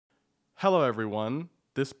Hello, everyone.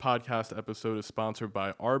 This podcast episode is sponsored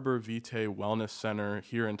by Arbor Vitae Wellness Center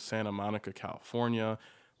here in Santa Monica, California,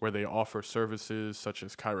 where they offer services such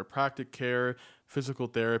as chiropractic care, physical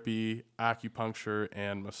therapy, acupuncture,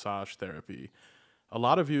 and massage therapy. A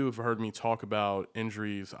lot of you have heard me talk about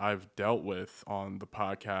injuries I've dealt with on the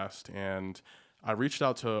podcast, and I reached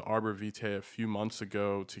out to Arbor Vitae a few months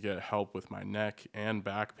ago to get help with my neck and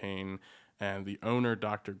back pain, and the owner,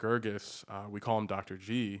 Dr. Gergis, we call him Dr.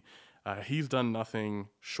 G, he's done nothing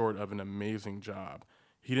short of an amazing job.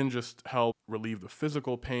 He didn't just help relieve the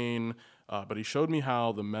physical pain, but he showed me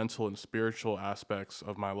how the mental and spiritual aspects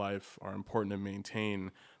of my life are important to maintain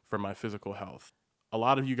for my physical health. A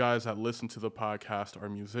lot of you guys that listen to the podcast are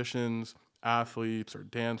musicians, athletes, or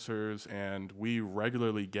dancers, and we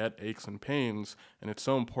regularly get aches and pains, and it's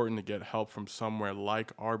so important to get help from somewhere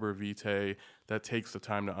like Arbor Vitae that takes the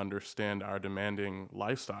time to understand our demanding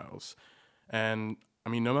lifestyles. And I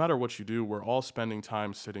mean, no matter what you do, we're all spending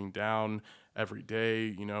time sitting down every day.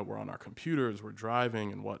 You know, we're on our computers, we're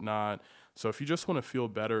driving and whatnot. So if you just want to feel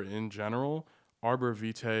better in general, Arbor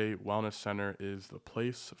Vitae Wellness Center is the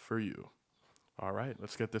place for you. All right,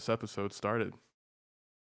 let's get this episode started.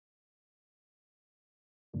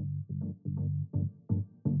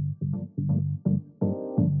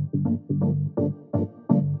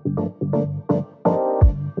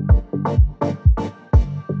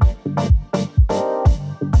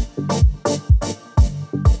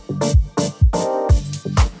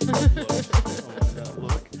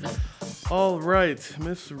 All right,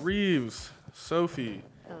 Miss Reeves, Sophie.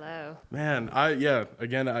 Hello. Man,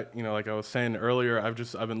 like I was saying earlier, I've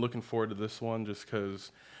been looking forward to this one just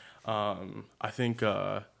because I think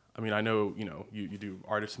I know you do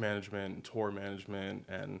artist management and tour management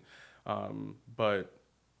and but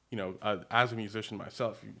as a musician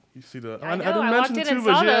myself, you see the I walked in and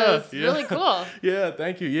saw those. Really cool. Yeah,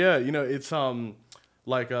 thank you. Yeah, it's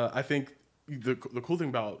I think the cool thing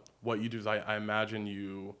about what you do is I imagine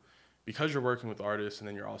you, because you're working with artists and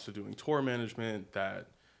then you're also doing tour management, that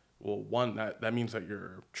means that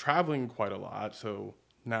you're traveling quite a lot. So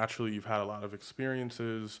naturally you've had a lot of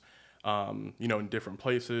experiences, in different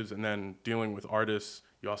places, and then dealing with artists,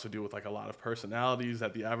 you also deal with like a lot of personalities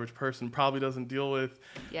that the average person probably doesn't deal with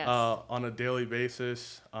on a daily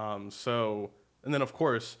basis. And then of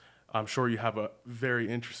course, I'm sure you have a very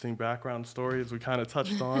interesting background story as we kind of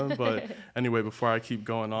touched on, but anyway, before I keep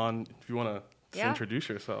going on, if you want to introduce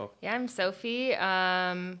yourself. Yeah, I'm Sophie.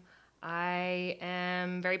 I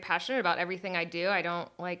am very passionate about everything I do. I don't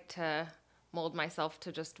like to mold myself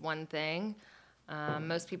to just one thing.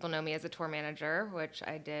 Most people know me as a tour manager, which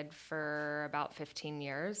I did for about 15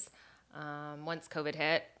 years. Once COVID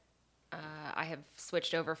hit, I have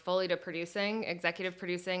switched over fully to executive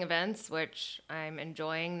producing events, which I'm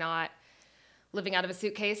enjoying, not living out of a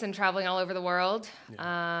suitcase and traveling all over the world.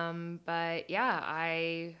 Yeah.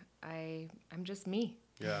 I'm just me.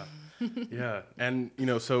 Yeah. Yeah. And,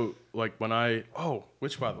 so like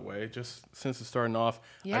which by the way, just since it's starting off,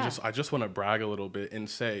 I just want to brag a little bit and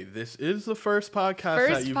say this is the first podcast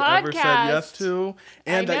that you've ever said yes to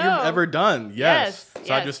and that you've ever done. Yes.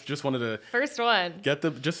 So I just wanted to first one. Get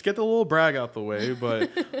the little brag out the way,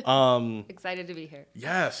 but excited to be here.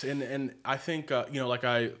 Yes. And I think when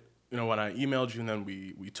I emailed you and then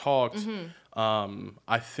we talked,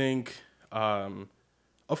 I think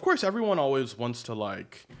of course, everyone always wants to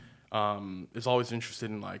is always interested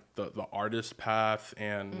in like the artist path,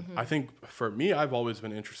 and I think for me, I've always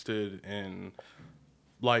been interested in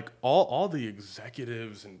like all the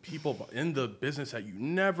executives and people in the business that you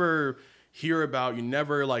never hear about, you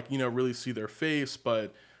never really see their face,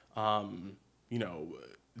 but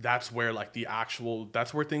that's where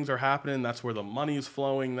that's where things are happening, that's where the money's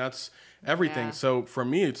flowing, that's everything. Yeah. So for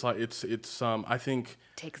me, it's I think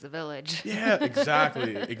takes a village. Yeah,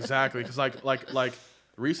 exactly. Because like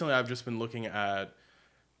recently, I've just been looking at.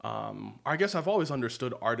 I guess I've always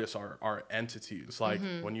understood artists are entities. Like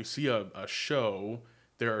when you see a show,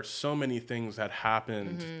 there are so many things that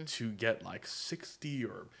happened to get like 60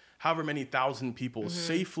 or however many thousand people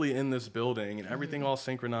safely in this building and everything all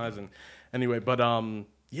synchronized. And anyway, but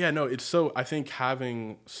it's so, I think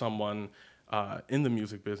having someone in the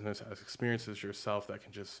music business as experiences yourself that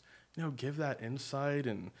can just, give that insight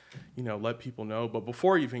and, let people know. But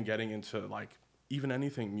before even getting into like even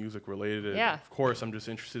anything music related, of course, I'm just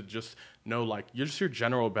interested to just know like your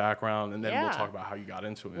general background, and then we'll talk about how you got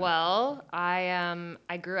into it. Well,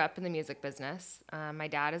 I grew up in the music business. My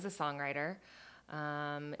dad is a songwriter.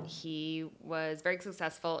 He was very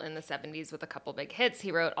successful in the 70s with a couple big hits.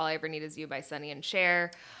 He wrote All I Ever Need Is You by Sonny and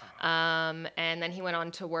Cher. And then he went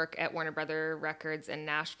on to work at Warner Brother Records in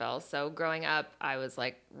Nashville. So growing up, I was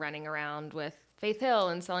like running around with Faith Hill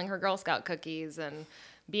and selling her Girl Scout cookies, and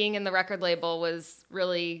being in the record label was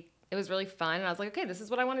really fun. And I was like, okay, this is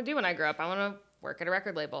what I want to do when I grow up. I want to work at a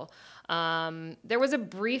record label. There was a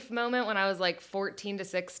brief moment when I was like 14 to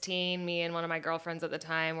 16, me and one of my girlfriends at the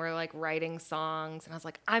time were like writing songs, and I was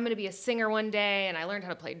like, I'm going to be a singer one day. And I learned how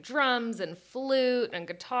to play drums and flute and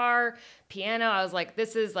guitar, piano. I was like,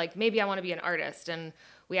 this is like, maybe I want to be an artist. And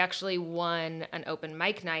we actually won an open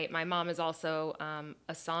mic night. My mom is also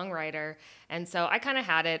a songwriter. And so I kind of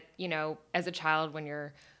had it, you know, as a child when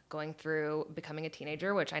you're going through becoming a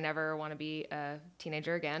teenager, which I never want to be a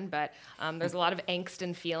teenager again, but there's a lot of angst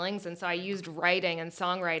and feelings. And so I used writing and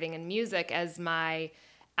songwriting and music as my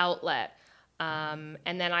outlet. And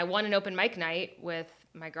then I won an open mic night with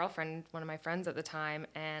my girlfriend, one of my friends at the time.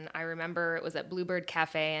 And I remember it was at Bluebird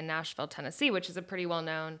Cafe in Nashville, Tennessee, which is a pretty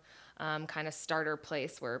well-known kind of starter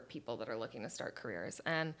place where people that are looking to start careers.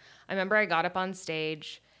 And I remember I got up on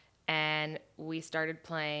stage and we started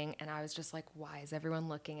playing, and I was just like, why is everyone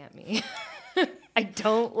looking at me? I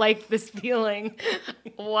don't like this feeling.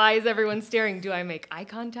 Why is everyone staring? Do I make eye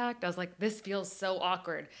contact? I was like, this feels so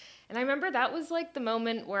awkward. And I remember that was like the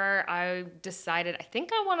moment where I decided, I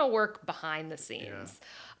think I want to work behind the scenes.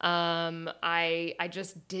 Yeah. I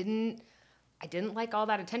just didn't like all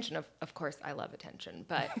that attention. Of course, I love attention.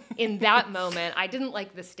 But in that moment, I didn't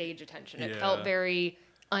like the stage attention. It felt very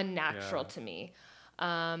unnatural to me.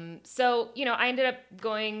 So, you know, I ended up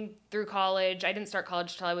going through college. I didn't start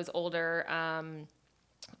college till I was older,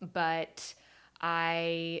 but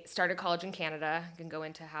I started college in Canada. I can go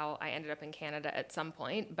into how I ended up in Canada at some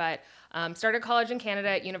point, but started college in Canada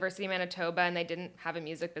at University of Manitoba, and they didn't have a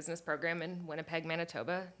music business program in Winnipeg,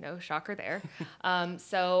 Manitoba. No shocker there.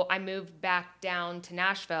 So I moved back down to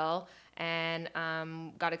Nashville and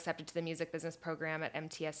got accepted to the music business program at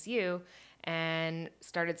MTSU, and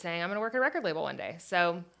started saying, I'm going to work at a record label one day.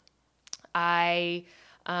 So I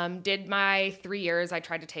did my 3 years. I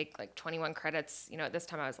tried to take like 21 credits. You know, at this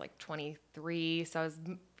time I was like 23. So I was,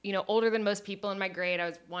 you know, older than most people in my grade. I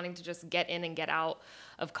was wanting to just get in and get out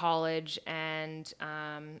of college, and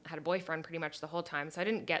had a boyfriend pretty much the whole time. So I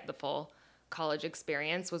didn't get the full college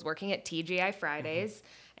experience. Was working at TGI Fridays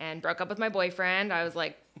and broke up with my boyfriend. I was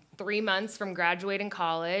like 3 months from graduating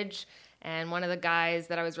college. And one of the guys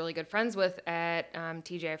that I was really good friends with at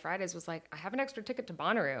TGI Fridays was like, I have an extra ticket to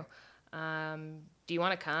Bonnaroo. Do you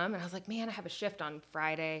want to come? And I was like, man, I have a shift on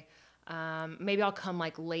Friday. Maybe I'll come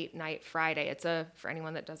like late night Friday. For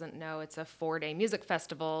anyone that doesn't know, it's a 4-day music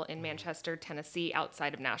festival in Manchester, Tennessee,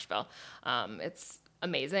 outside of Nashville. It's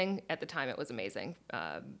amazing. At the time, it was amazing,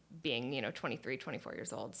 being, you know, 23, 24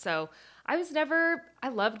 years old. So I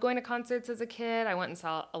loved going to concerts as a kid. I went and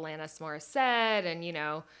saw Alanis Morissette and, you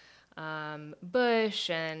know, Bush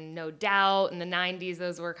and No Doubt in the 90s.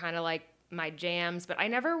 Those were kind of like my jams, but I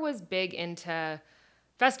never was big into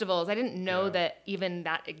festivals. I didn't know that even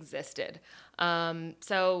that existed.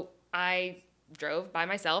 So I drove by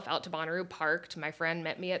myself out to Bonnaroo, parked. My friend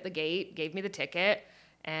met me at the gate, gave me the ticket,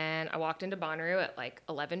 and I walked into Bonnaroo at like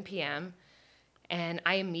 11 p.m. And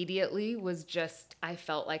I immediately I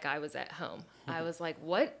felt like I was at home. I was like,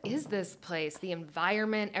 what is this place? The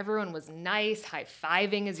environment, everyone was nice,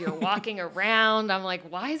 high-fiving as you're walking around. I'm like,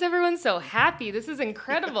 why is everyone so happy? This is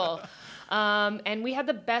incredible. And we had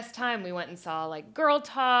the best time. We went and saw like Girl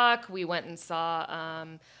Talk. We went and saw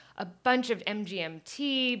a bunch of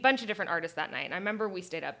MGMT, bunch of different artists that night. And I remember we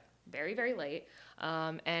stayed up very, very late.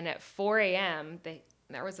 And at 4 a.m.,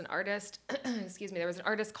 there was an artist, there was an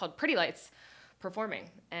artist called Pretty Lights performing.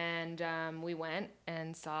 And we went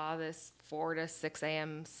and saw this 4 to 6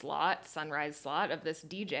 a.m. sunrise slot of this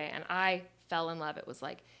DJ, and I fell in love. It was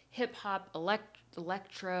like hip-hop,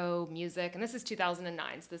 electro music, and this is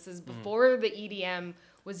 2009, so this is before the EDM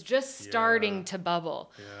was just starting to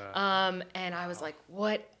bubble. And I was like,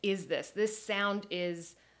 what is this? This sound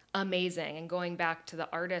is amazing. And going back to the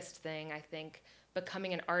artist thing, I think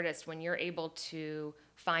becoming an artist, when you're able to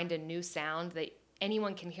find a new sound that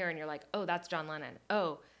anyone can hear and you're like, oh, that's John Lennon.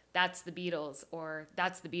 Oh, that's the Beatles, or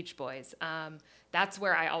that's the Beach Boys. That's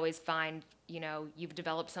where I always find, you know, you've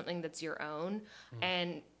developed something that's your own.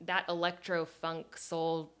 And that electro, funk,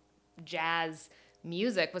 soul, jazz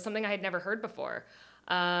music was something I had never heard before.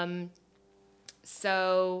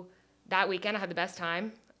 So that weekend I had the best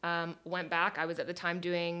time. Went back. I was at the time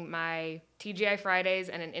doing my TGI Fridays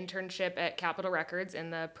and an internship at Capitol Records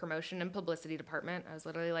in the promotion and publicity department. I was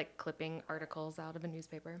literally like clipping articles out of a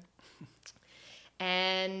newspaper.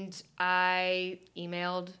 And And I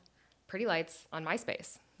emailed Pretty Lights on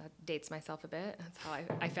MySpace. That dates myself a bit. That's how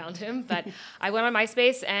I found him. But I went on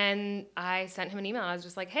MySpace and I sent him an email. I was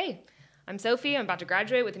just like, hey, I'm Sophie. I'm about to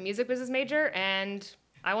graduate with a music business major and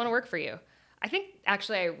I want to work for you. I think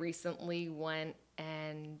actually I recently went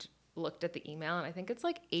and looked at the email and I think it's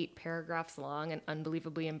like 8 paragraphs long and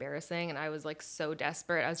unbelievably embarrassing. And I was like so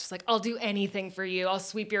desperate. I was just like, I'll do anything for you. I'll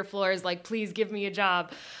sweep your floors. Like, please give me a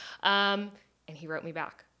job. And he wrote me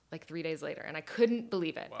back like 3 days later and I couldn't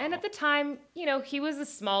believe it. Wow. And at the time, you know, he was a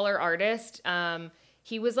smaller artist.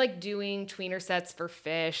 He was like doing tweener sets for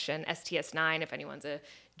Fish and STS9. If anyone's a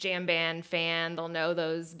jam band fan, they'll know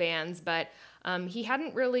those bands. But he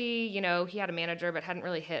hadn't really, you know, he had a manager, but hadn't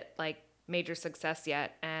really hit like major success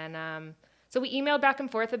yet. And so we emailed back and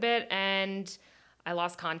forth a bit and I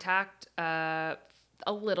lost contact a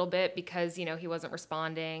little bit because, you know, he wasn't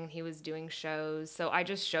responding. He was doing shows. So I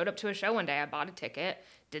just showed up to a show one day. I bought a ticket,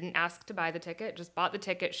 didn't ask to buy the ticket, just bought the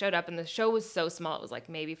ticket, showed up. And the show was so small. It was like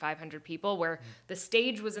maybe 500 people where the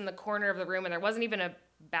stage was in the corner of the room and there wasn't even a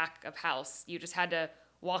back of house. You just had to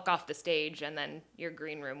walk off the stage and then your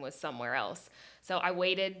green room was somewhere else. So I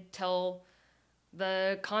waited till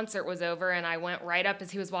the concert was over and I went right up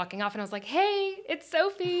as he was walking off and I was like, hey, it's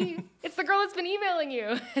Sophie. It's the girl that's been emailing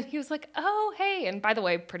you. And he was like, oh, hey. And by the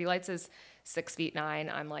way, Pretty Lights is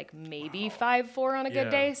 6'9". I'm like maybe 5'4" on a good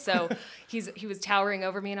day. So he was towering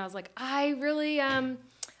over me and I was like, I really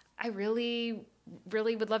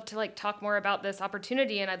would love to like talk more about this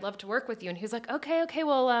opportunity and I'd love to work with you. And he was like, okay,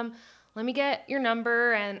 well, let me get your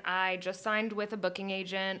number. And I just signed with a booking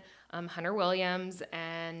agent, Hunter Williams,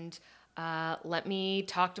 and let me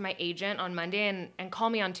talk to my agent on Monday and call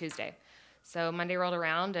me on Tuesday. So Monday rolled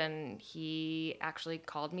around and he actually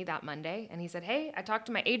called me that Monday and he said, hey, I talked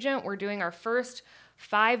to my agent. We're doing our first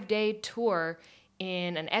 5-day tour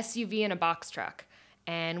in an SUV and a box truck.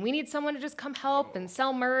 And we need someone to just come help and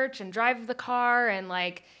sell merch and drive the car and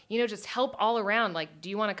like, you know, just help all around. Like, do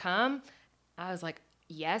you want to come? I was like,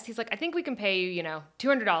 yes. He's like, I think we can pay you, you know,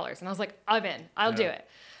 $200. And I was like, I'm in. I'll do it.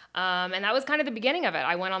 And that was kind of the beginning of it.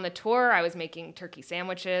 I went on the tour. I was making turkey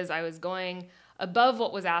sandwiches. I was going above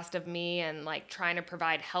what was asked of me and like trying to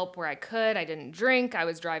provide help where I could. I didn't drink. I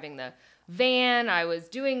was driving the van. I was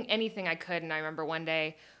doing anything I could. And I remember one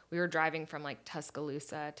day we were driving from like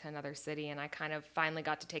Tuscaloosa to another city and I kind of finally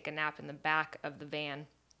got to take a nap in the back of the van.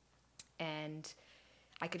 And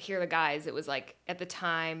I could hear the guys. It was like at the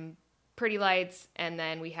time Pretty Lights, and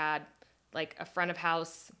then we had like a front of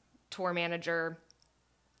house tour manager,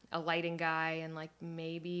 a lighting guy, and like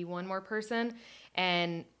maybe one more person.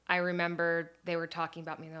 And I remember they were talking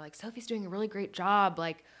about me and they're like, Sophie's doing a really great job.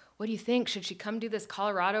 Like, what do you think? Should she come do this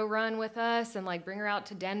Colorado run with us and like bring her out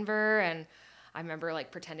to Denver? And I remember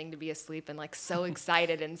like pretending to be asleep and like so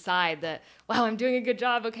excited inside that, wow, I'm doing a good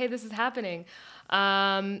job. Okay, this is happening.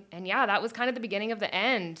 And yeah, that was kind of the beginning of the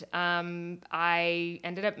end. I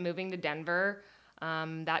ended up moving to Denver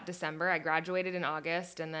that December. I graduated in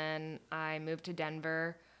August and then I moved to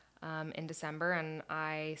Denver in December, and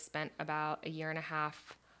I spent about 1.5 years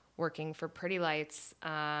working for Pretty Lights.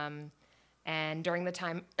 And during the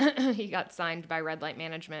time he got signed by Red Light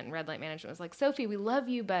Management, and Red Light Management was like, Sophie, we love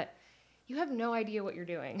you, but you have no idea what you're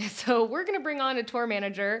doing. So we're going to bring on a tour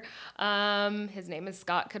manager. His name is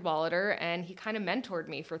Scott Cadwallader, and he kind of mentored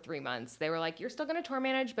me for 3 months. They were like, you're still going to tour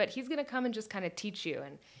manage, but he's going to come and just kind of teach you.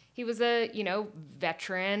 And he was a, you know,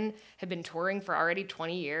 veteran, had been touring for already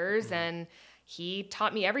 20 years, and he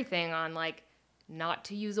taught me everything on like not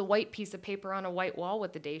to use a white piece of paper on a white wall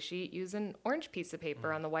with the day sheet, use an orange piece of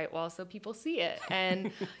paper on the white wall so people see it.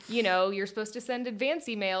 And, you know, you're supposed to send advance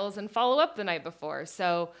emails and follow up the night before.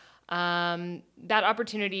 So that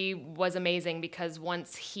opportunity was amazing because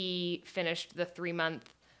once he finished the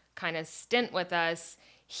 3-month kind of stint with us,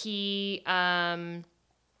 he ended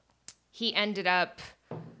up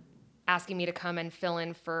asking me to come and fill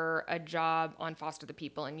in for a job on Foster the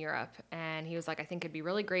People in Europe. And he was like, I think it'd be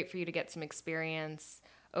really great for you to get some experience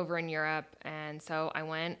over in Europe. And so I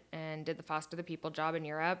went and did the Foster the People job in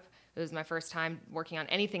Europe. It was my first time working on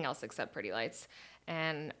anything else except Pretty Lights.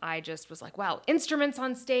 And I just was like, wow, instruments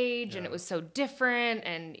on stage. And it was so different.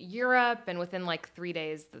 And Europe. And within like 3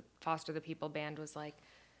 days, the Foster the People band was like,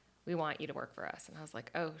 we want you to work for us. And I was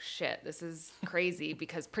like, oh shit, this is crazy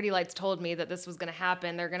because Pretty Lights told me that this was going to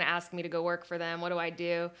happen. They're going to ask me to go work for them. What do I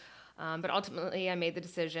do? But ultimately I made the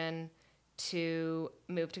decision to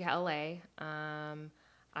move to LA.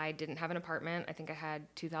 I didn't have an apartment. I think I had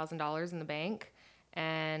 $2,000 in the bank.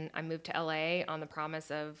 And I moved to LA on the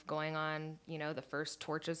promise of going on, you know, the first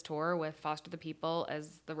Torches tour with Foster the People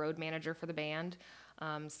as the road manager for the band.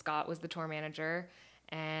 Scott was the tour manager.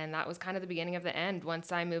 And that was kind of the beginning of the end.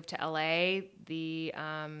 Once I moved to LA,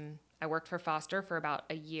 I worked for Foster for about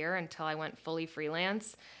a year until I went fully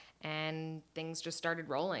freelance, and things just started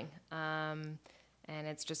rolling. And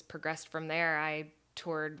it's just progressed from there. I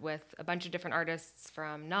toured with a bunch of different artists,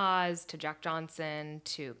 from Nas to Jack Johnson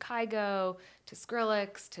to Kygo to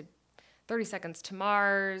Skrillex to 30 Seconds to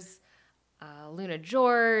Mars, Luna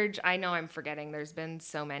George. I know I'm forgetting. There's been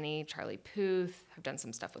so many. Charlie Puth. I've done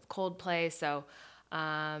some stuff with Coldplay. So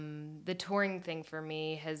the touring thing for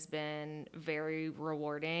me has been very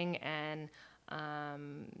rewarding, and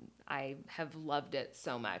I have loved it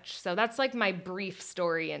so much. So that's like my brief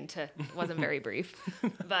story into, it wasn't very brief,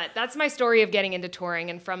 but that's my story of getting into touring.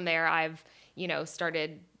 And from there, I've,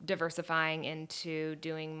 started diversifying into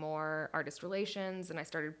doing more artist relations, and I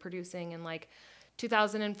started producing in like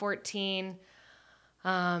 2014.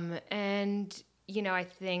 I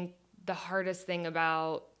think the hardest thing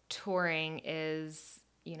about touring is,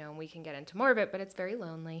 we can get into more of it, but it's very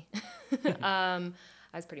lonely.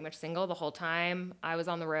 I was pretty much single the whole time I was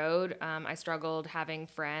on the road. I struggled having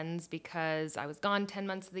friends because I was gone 10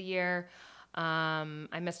 months of the year.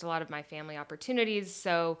 I missed a lot of my family opportunities.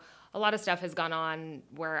 So a lot of stuff has gone on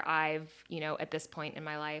where I've, at this point in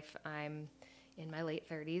my life, I'm in my late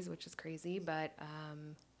 30s, which is crazy, but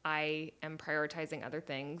I am prioritizing other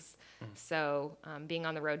things. So being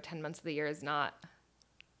on the road 10 months of the year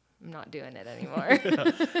I'm not doing it anymore.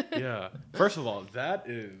 Yeah. First of all, that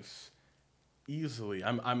is easily,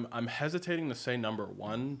 I'm hesitating to say number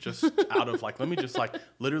one, just out of like, let me just like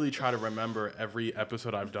literally try to remember every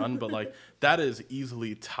episode I've done, but like that is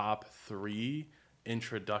easily top 3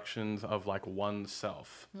 introductions of like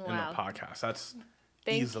oneself in the podcast. That's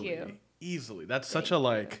easily. That's such a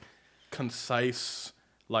like concise,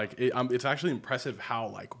 like it's actually impressive how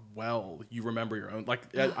like well you remember your own.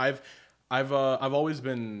 Like I've always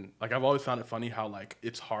been like, I've always found it funny how like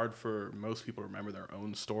it's hard for most people to remember their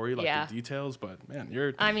own story, like the details, but man,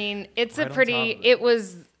 it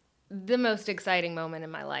was the most exciting moment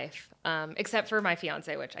in my life, except for my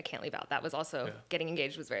fiance, which I can't leave out. That was also, getting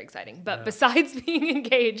engaged was very exciting. But besides being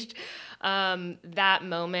engaged, that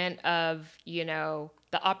moment of, the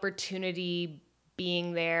opportunity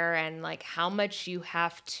being there, and like how much you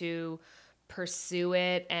have to pursue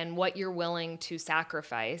it and what you're willing to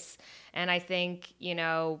sacrifice. And I think,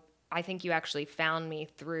 you actually found me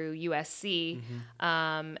through USC.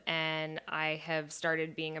 And I have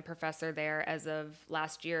started being a professor there as of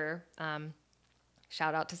last year.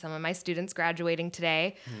 Shout out to some of my students graduating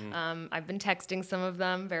today. I've been texting some of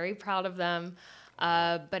them, very proud of them.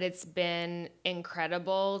 But it's been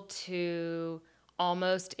incredible to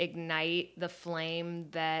almost ignite the flame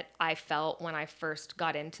that I felt when I first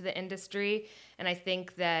got into the industry. And I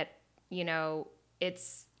think that, you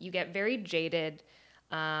get very jaded.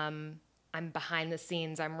 I'm behind the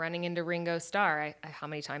scenes. I'm running into Ringo Starr. How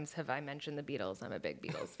many times have I mentioned the Beatles? I'm a big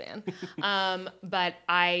Beatles fan. But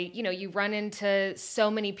you run into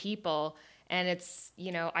so many people, and it's,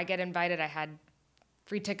 I get invited. I had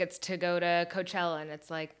free tickets to go to Coachella, and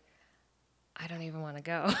it's like, I don't even want to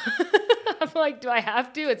go. I'm like, do I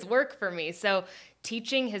have to? It's work for me. So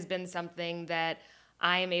teaching has been something that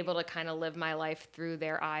I am able to kind of live my life through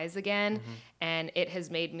their eyes again. And it has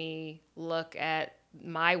made me look at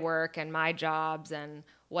my work and my jobs and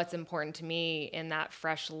what's important to me in that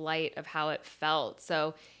fresh light of how it felt.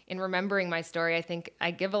 So in remembering my story, I think I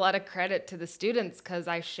give a lot of credit to the students because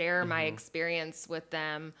I share my experience with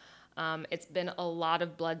them. It's been a lot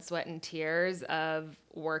of blood, sweat, and tears of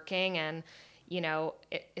working. And,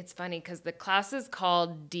 it's funny because the class is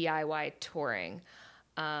called DIY Touring.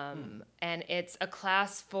 And it's a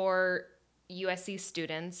class for USC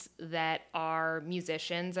students that are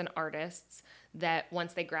musicians and artists that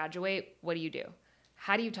once they graduate, what do?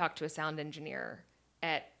 How do you talk to a sound engineer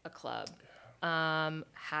at a club?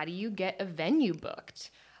 How do you get a venue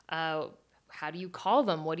booked? How do you call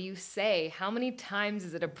them? What do you say? How many times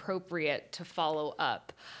is it appropriate to follow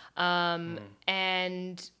up?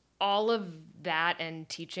 And all of that and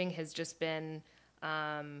teaching has just been,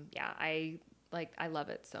 I love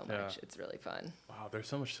it so much. Yeah. It's really fun. Wow, there's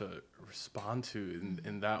so much to respond to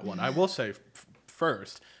in that one. I will say,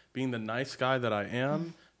 first, being the nice guy that I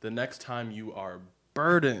am, the next time you are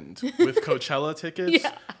burdened with Coachella tickets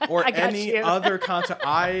or any other content,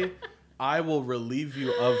 I will relieve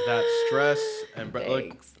you of that stress and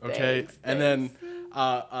thanks. And then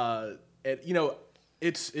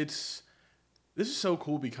it's this is so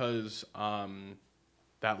cool because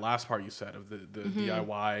that last part you said of the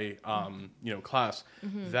DIY class,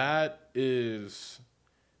 that is,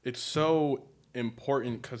 it's so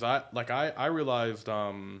important because I realized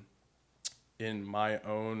in my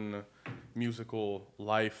own musical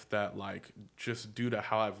life that like just due to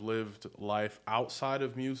how I've lived life outside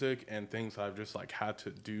of music and things I've just like had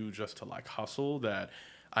to do just to like hustle, that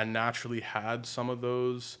I naturally had some of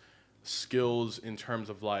those skills in terms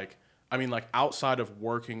of like, I mean, like outside of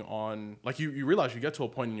working on, like you realize you get to a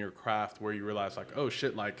point in your craft where you realize like, oh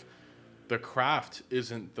shit, like the craft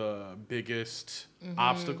isn't the biggest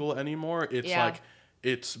obstacle anymore. It's like,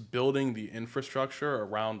 it's building the infrastructure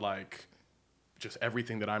around like just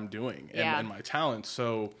everything that I'm doing and my talents.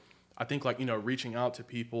 So I think like, you know, reaching out to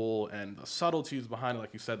people and the subtleties behind it,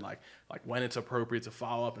 like you said, like when it's appropriate to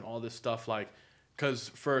follow up and all this stuff, like, because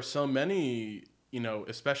for so many, you know,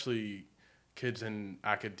 especially kids in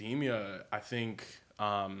academia, I think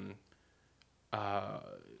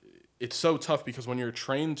it's so tough because when you're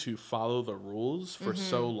trained to follow the rules for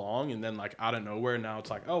so long and then like out of nowhere now it's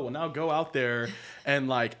like, oh, well now go out there and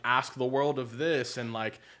like ask the world of this and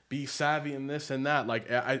like be savvy in this and that.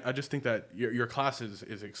 Like I just think that your class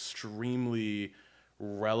is extremely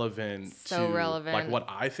relevant relevant. Like what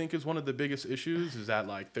I think is one of the biggest issues is that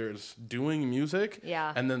like there's doing music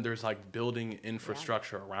and then there's like building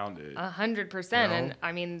infrastructure around it. 100%. And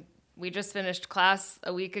I mean, we just finished class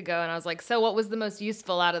a week ago and I was like, so what was the most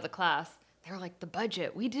useful out of the class? They were like, the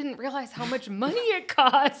budget. We didn't realize how much money it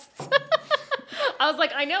costs. I was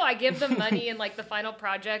like, I know. I give them money and like the final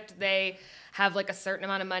project, they have like a certain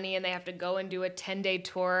amount of money and they have to go and do a 10-day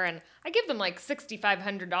tour. And I give them like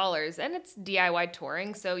 $6,500 and it's DIY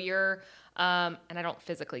touring. So you're, and I don't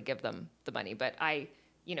physically give them the money, but I,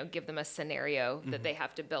 you know, give them a scenario that they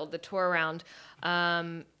have to build the tour around.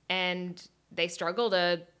 And they struggle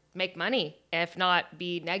to make money, if not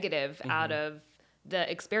be negative out of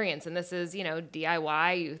the experience. And this is, you know,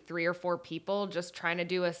 DIY, 3 or 4 people just trying to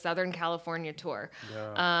do a Southern California tour.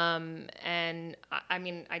 And I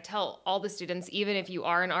mean, I tell all the students, even if you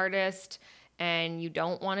are an artist and you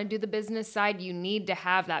don't want to do the business side, you need to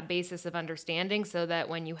have that basis of understanding so that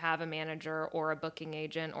when you have a manager or a booking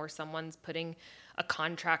agent or someone's putting a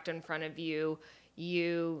contract in front of you,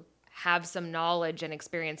 you have some knowledge and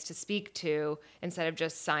experience to speak to instead of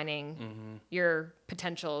just signing your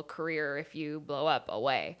potential career if you blow up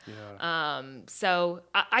away. So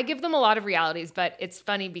I give them a lot of realities, but it's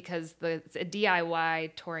funny because it's a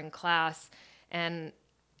DIY touring class and,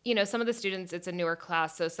 you know, some of the students, it's a newer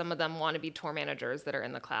class. So some of them want to be tour managers that are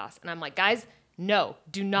in the class. And I'm like, guys, no,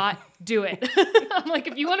 do not do it. I'm like,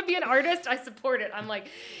 if you want to be an artist, I support it. I'm like,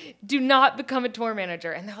 do not become a tour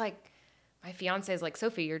manager. And they're like, my fiance is like,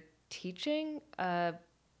 Sophie, you're teaching a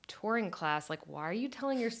touring class. Like, why are you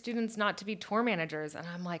telling your students not to be tour managers? And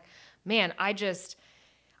I'm like, man, I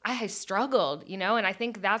struggled, you know? And I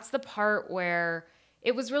think that's the part where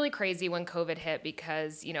it was really crazy when COVID hit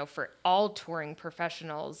because, you know, for all touring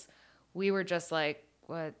professionals, we were just like,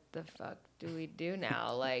 what the fuck do we do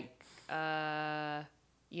now? Like,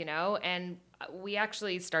 you know, and we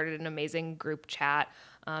actually started an amazing group chat.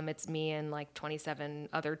 It's me and like 27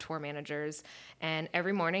 other tour managers. And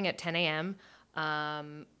every morning at 10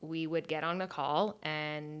 a.m., we would get on a call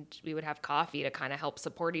and we would have coffee to kind of help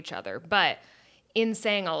support each other. But in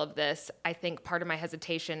saying all of this, I think part of my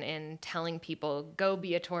hesitation in telling people, go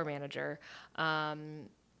be a tour manager,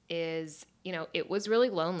 is, you know, it was really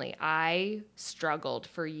lonely. I struggled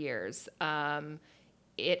for years.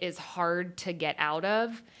 It is hard to get out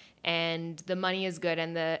of. And the money is good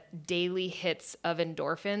and the daily hits of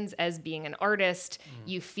endorphins as being an artist,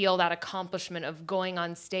 you feel that accomplishment of going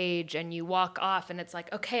on stage and you walk off and it's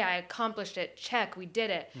like, okay, I accomplished it. Check, we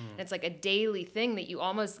did it. And it's like a daily thing that you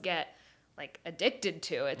almost get like addicted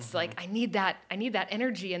to. It's like, I need that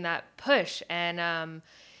energy and that push. And,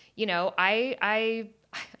 you know, I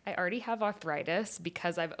already have arthritis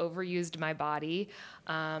because I've overused my body.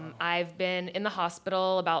 I've been in the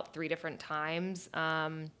hospital about 3 different times,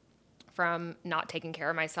 from not taking care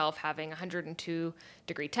of myself, having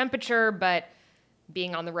 102-degree temperature, but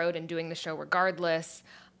being on the road and doing the show regardless.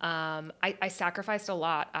 I sacrificed a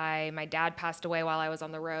lot. My dad passed away while I was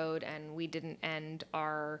on the road, and we didn't end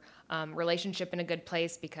our relationship in a good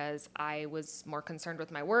place because I was more concerned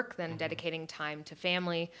with my work than dedicating time to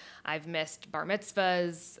family. I've missed bar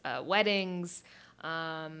mitzvahs, weddings,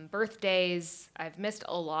 birthdays. I've missed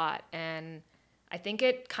a lot, and I think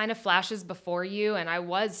it kind of flashes before you, and I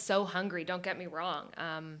was so hungry, don't get me wrong.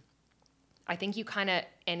 I think you kind of,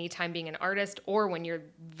 anytime being an artist or when you're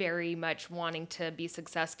very much wanting to be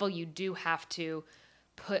successful, you do have to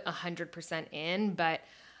put 100% in, but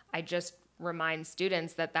I just remind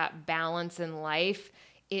students that balance in life,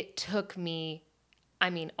 it took me, I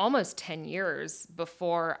mean, almost 10 years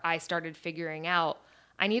before I started figuring out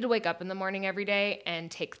I need to wake up in the morning every day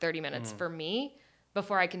and take 30 minutes for me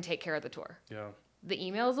before I can take care of the tour. Yeah. the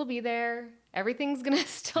emails will be there. Everything's going to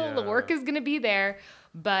still, the Yeah. work is going to be there.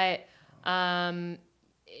 But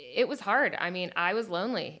it was hard. I mean, I was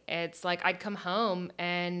lonely. It's like I'd come home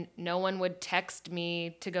and no one would text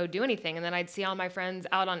me to go do anything. And then I'd see all my friends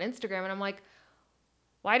out on Instagram and I'm like,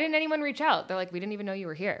 why didn't anyone reach out? They're like, we didn't even know you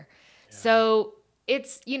were here. Yeah. So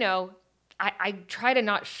it's, you know, I try to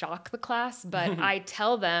not shock the class, but I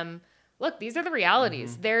tell them, look, these are the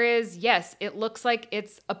realities. Mm-hmm. There is, yes, it looks like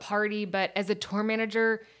it's a party, but as a tour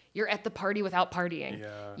manager, you're at the party without partying. Yeah.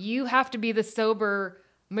 You have to be the sober,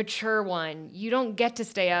 mature one. You don't get to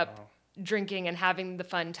stay up drinking and having the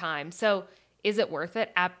fun time. So is it worth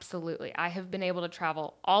it? Absolutely. I have been able to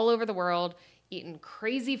travel all over the world, eaten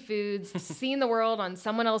crazy foods, seen the world on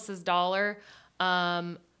someone else's dollar.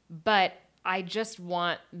 But I just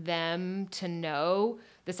want them to know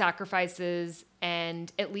the sacrifices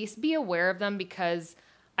and at least be aware of them, because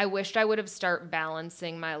I wished I would have started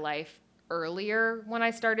balancing my life earlier when I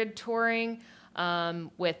started touring,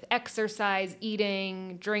 with exercise,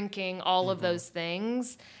 eating, drinking, all of those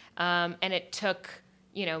things. And it took,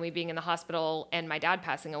 you know, me being in the hospital and my dad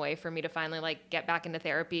passing away for me to finally like get back into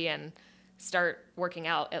therapy and start working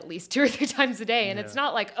out at least 2 or 3 times a day. And it's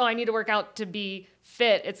not like, oh, I need to work out to be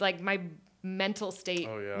fit. It's like my mental state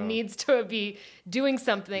needs to be doing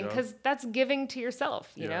something, because that's giving to yourself.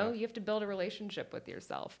 You know, you have to build a relationship with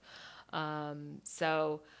yourself.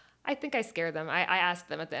 So I think I scared them. I asked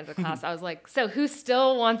them at the end of the class, I was like, so who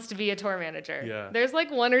still wants to be a tour manager? Yeah. There's like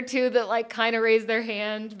 1 or 2 that like kind of raised their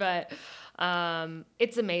hand, but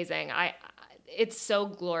it's amazing. It's so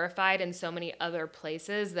glorified in so many other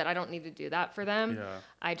places that I don't need to do that for them. Yeah.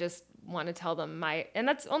 I just want to tell them and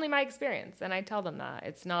that's only my experience. And I tell them that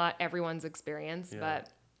it's not everyone's experience, but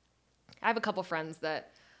I have a couple friends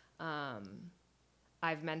that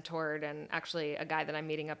I've mentored, and actually a guy that I'm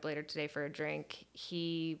meeting up later today for a drink,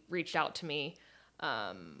 he reached out to me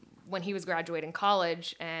when he was graduating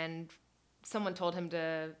college, and someone told him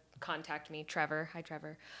to contact me, Trevor. Hi,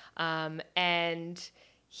 Trevor. And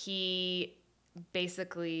he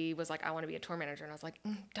basically was like, I want to be a tour manager. And I was like,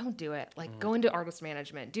 don't do it. Like, go into artist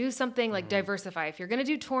management. Do something, like diversify. If you're going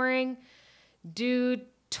to do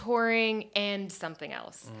touring and something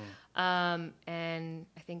else. And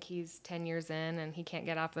I think he's 10 years in and he can't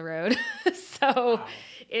get off the road. So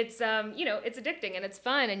it's, you know, it's addicting and it's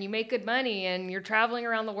fun and you make good money and you're traveling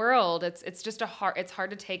around the world. It's just it's hard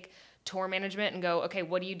to take tour management and go, okay,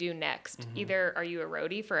 what do you do next? Either are you a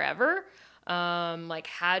roadie forever? Like,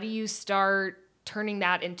 how do you start turning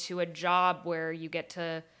that into a job where you get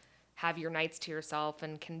to have your nights to yourself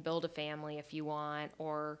and can build a family if you want,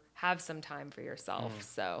 or have some time for yourself.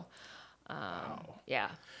 So, yeah.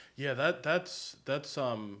 Yeah, that's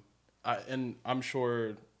and I'm sure,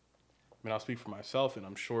 I mean, I'll speak for myself, and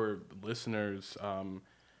I'm sure listeners,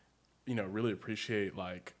 you know, really appreciate,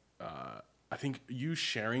 like, I think you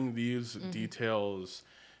sharing these details,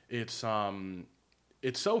 it's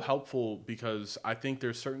so helpful, because I think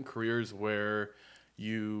there's certain careers where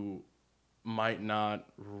you might not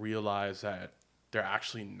realize that they're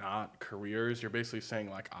actually not careers. You're basically saying,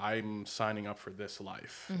 like, I'm signing up for this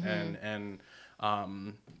life. And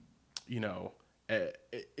you know,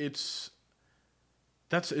 it's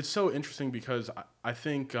so interesting, because I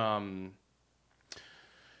think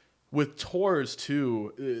with tours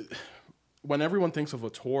too, when everyone thinks of a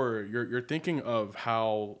tour, you're thinking of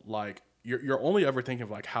how, like, you're only ever thinking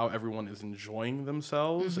of, like, how everyone is enjoying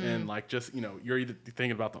themselves, and, like, just, you know, you're either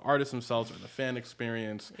thinking about the artists themselves or the fan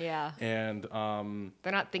experience. Yeah. And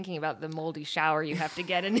they're not thinking about the moldy shower you have to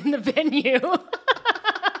get in the venue.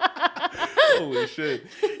 Holy shit.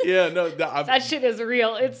 Yeah, no. That shit is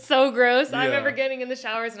real. It's so gross. Yeah. I remember getting in the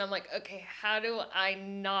showers and I'm like, okay, how do I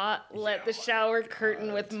not let the shower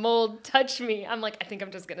curtain with mold touch me? I'm like, I think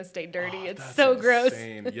I'm just going to stay dirty. It's so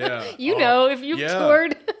insane. Gross. Yeah. You know, if you've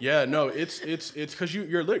toured. Yeah, no, it's because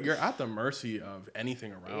you're at the mercy of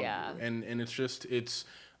anything around you. And it's just,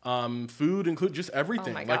 food, include just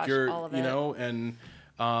everything. Oh my gosh, like, you're, all of you know, and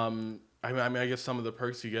I mean, I guess some of the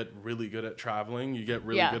perks, you get really good at traveling. You get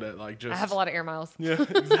really good at, like, just. I have a lot of air miles. Yeah,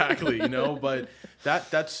 exactly. You know, but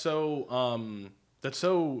that's so it's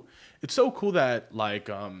so cool that, like,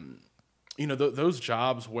 you know, those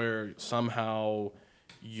jobs where somehow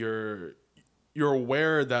you're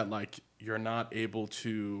aware that, like, you're not able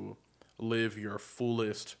to live your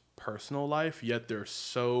fullest personal life, yet they're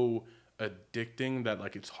so addicting that,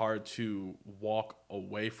 like, it's hard to walk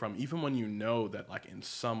away from, even when you know that, like, in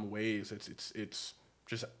some ways it's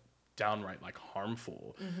just downright, like,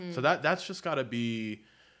 harmful. So that's just got to be,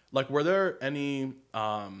 like, were there any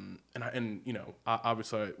and you know,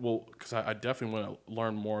 obviously, well, because I definitely want to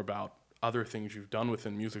learn more about other things you've done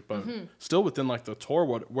within music, but still within like the tour,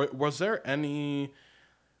 was there any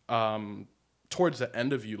towards the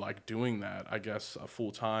end of you like doing that, I guess,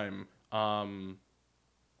 full time,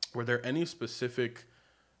 were there any specific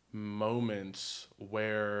moments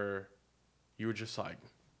where you were just like,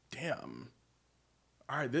 damn,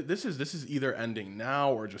 all right, this is either ending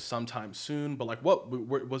now or just sometime soon, but like what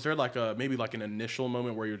was there like maybe like an initial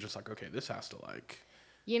moment where you're just like, okay, this has to like,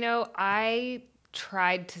 I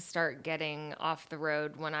tried to start getting off the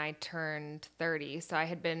road when I turned 30. So I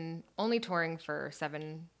had been only touring for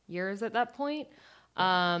 7 years at that point.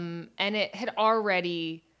 And it had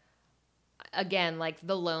already, again, like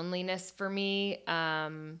the loneliness for me.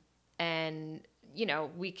 And,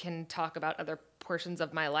 we can talk about other portions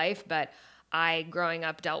of my life, but I, growing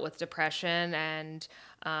up, dealt with depression and,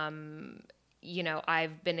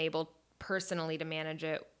 I've been able personally to manage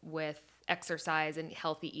it with exercise and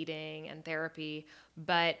healthy eating and therapy,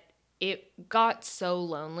 but it got so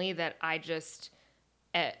lonely that I just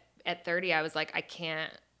at 30 I was like,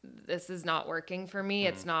 this is not working for me.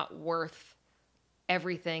 It's not worth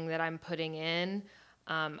everything that I'm putting in.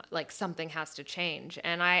 Like something has to change.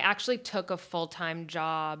 And I actually took a full-time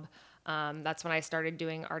job. That's when I started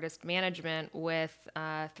doing artist management with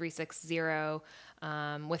 360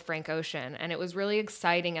 with Frank Ocean. And it was really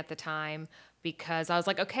exciting at the time because I was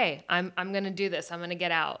like, okay, I'm going to do this. I'm going to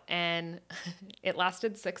get out. And it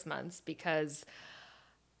lasted 6 months because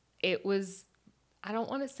it was, I don't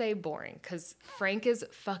want to say boring because Frank is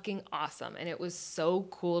fucking awesome. And it was so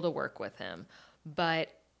cool to work with him. But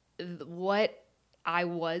what I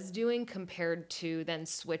was doing compared to then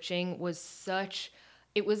switching was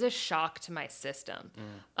it was a shock to my system.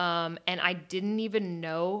 And I didn't even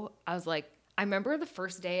know, I was like, I remember the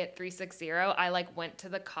first day at 360, I like went to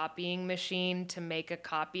the copying machine to make a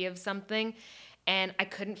copy of something and I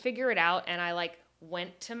couldn't figure it out. And I like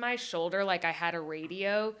went to my shoulder like I had a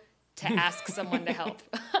radio to ask someone to help.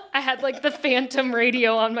 I had like the phantom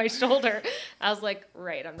radio on my shoulder. I was like,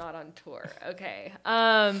 right, I'm not on tour. Okay.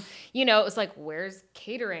 It was like, where's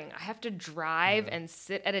catering? I have to drive and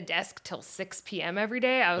sit at a desk till 6 p.m. every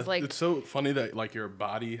day. I was like, it's so funny that like your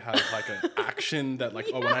body has like an action that like,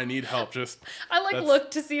 oh, when I need help, just. I like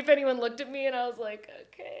looked to see if anyone looked at me and I was like,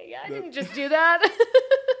 okay, yeah, I didn't just do that.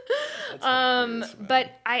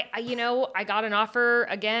 But I got an offer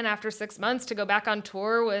again after 6 months to go back on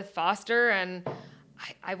tour with Foster and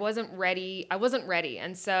I wasn't ready.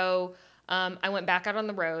 And so, I went back out on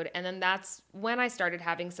the road and then that's when I started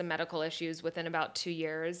having some medical issues within about 2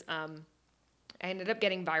 years. I ended up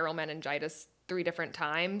getting viral meningitis 3 different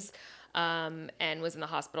times, and was in the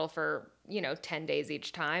hospital for, 10 days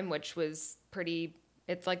each time, which was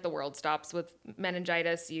it's like the world stops with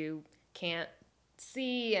meningitis. You can't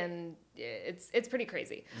see and it's pretty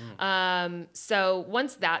crazy. So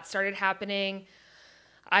once that started happening,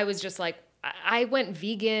 I was just like, I went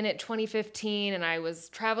vegan at 2015 and I was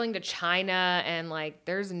traveling to China and like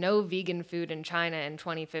there's no vegan food in China in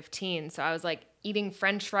 2015. So I was like eating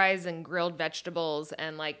French fries and grilled vegetables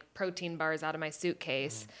and like protein bars out of my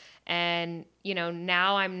suitcase. And,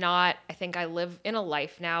 now I think I live in a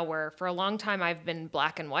life now where for a long time I've been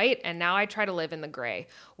black and white and now I try to live in the gray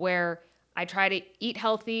where I try to eat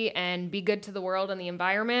healthy and be good to the world and the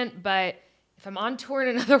environment, but if I'm on tour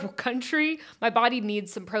in another country, my body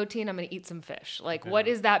needs some protein. I'm going to eat some fish. Like, what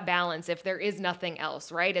is that balance if there is nothing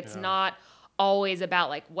else, right? It's not always about,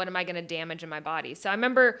 like, what am I going to damage in my body? So I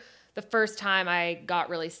remember the first time I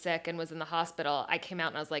got really sick and was in the hospital, I came out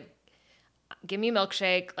and I was like, give me a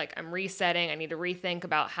milkshake. Like, I'm resetting. I need to rethink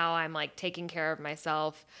about how I'm, like, taking care of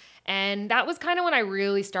myself. And that was kind of when I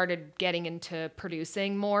really started getting into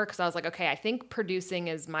producing more because I was like, okay, I think producing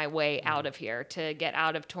is my way out of here to get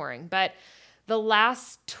out of touring. But the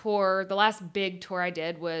last big tour I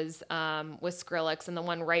did was with Skrillex, and the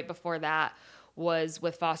one right before that was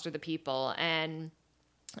with Foster the People. And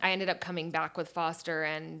I ended up coming back with Foster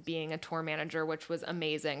and being a tour manager, which was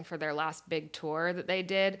amazing for their last big tour that they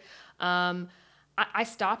did. I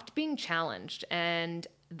stopped being challenged, and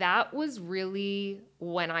that was really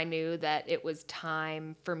when I knew that it was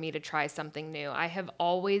time for me to try something new. I have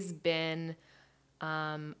always been,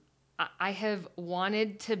 I have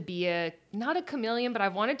wanted to be not a chameleon, but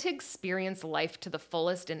I've wanted to experience life to the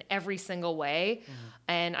fullest in every single way.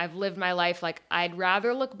 And I've lived my life like I'd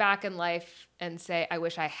rather look back in life and say, I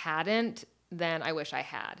wish I hadn't than I wish I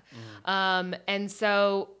had. And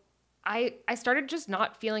so I started just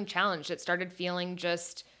not feeling challenged. It started feeling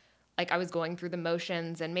just like I was going through the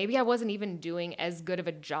motions and maybe I wasn't even doing as good of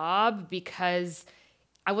a job because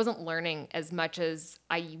I wasn't learning as much as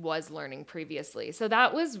I was learning previously. So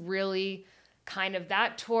that was really kind of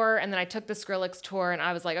that tour. And then I took the Skrillex tour and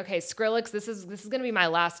I was like, okay, Skrillex, this is going to be my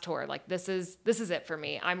last tour. Like this is it for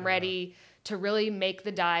me. I'm ready to really make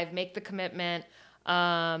the dive, make the commitment,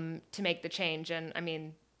 to make the change. And I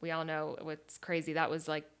mean, we all know what's crazy. That was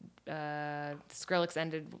like, Skrillex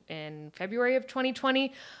ended in February of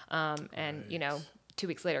 2020. And you know, 2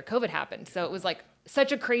 weeks later, COVID happened. So it was like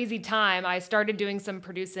such a crazy time. I started doing some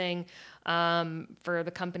producing for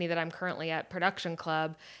the company that I'm currently at, Production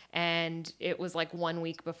Club. And it was like 1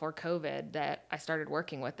 week before COVID that I started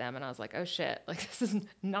working with them. And I was like, oh shit, like this is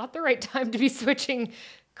not the right time to be switching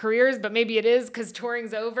careers, but maybe it is because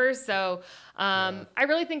touring's over. So I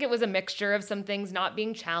really think it was a mixture of some things not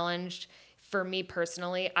being challenged. For me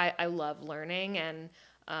personally, I love learning. And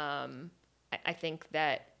I think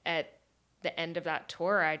that at the end of that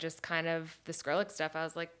tour, I just kind of, the Skrillex stuff, I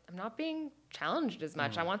was like, I'm not being challenged as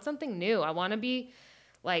much. I want something new. I want to be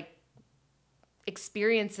like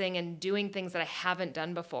experiencing and doing things that I haven't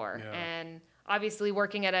done before. Yeah. And obviously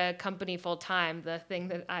working at a company full time, the thing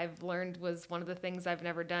that I've learned was one of the things I've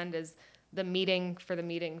never done is the meeting for the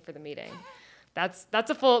meeting for the meeting. That's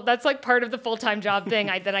like part of the full-time job thing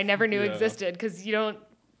that I never knew existed, because you don't,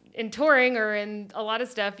 in touring or in a lot of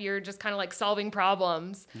stuff, you're just kind of like solving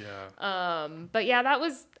problems. Yeah. But yeah, that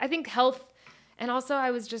was, I think, health. And also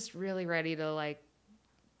I was just really ready to like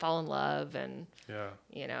fall in love and,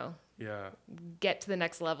 you know, get to the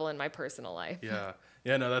next level in my personal life. Yeah.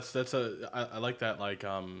 Yeah, no, I like that like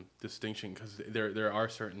distinction, because there are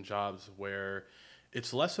certain jobs where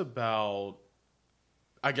it's less about,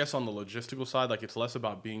 I guess on the logistical side, like it's less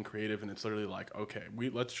about being creative, and it's literally like, okay,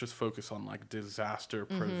 let's just focus on like disaster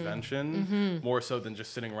prevention more so than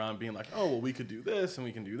just sitting around being like, oh, well, we could do this and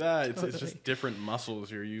we can do that. It's just different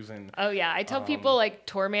muscles you're using. Oh yeah, I tell people like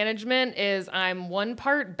tour management is, I'm one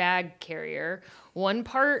part bag carrier, one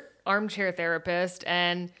part armchair therapist,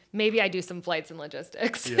 and maybe I do some flights and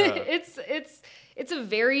logistics. Yeah. It's a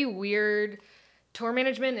very weird, tour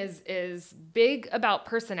management is big about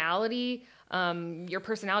personality. Your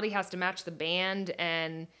personality has to match the band,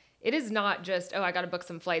 and it is not just, oh, I got to book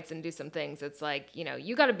some flights and do some things. It's like, you know,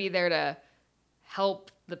 you got to be there to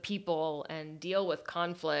help the people and deal with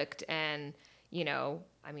conflict. And, you know,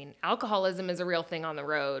 I mean, alcoholism is a real thing on the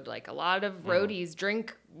road. Like a lot of roadies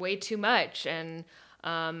drink way too much and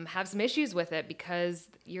have some issues with it, because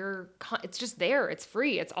it's just there. It's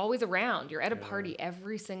free. It's always around. You're at a party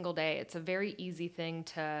every single day. It's a very easy thing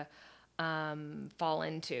to fall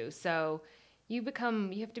into. So you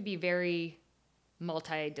have to be very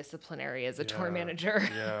multidisciplinary as a tour manager.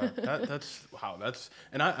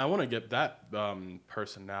 And I want to get that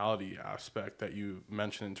personality aspect that you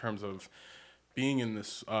mentioned in terms of being in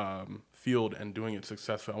this field and doing it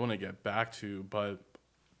successfully. I want to get back to, but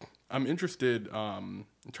I'm interested in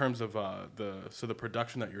terms of the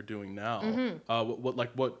production that you're doing now.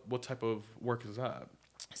 What type of work is that?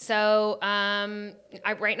 So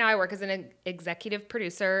right now I work as an executive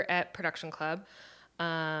producer at Production Club.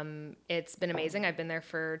 It's been amazing. I've been there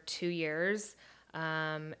for 2 years,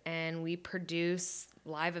 and we produce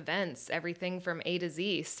live events, everything from A to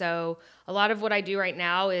Z. So a lot of what I do right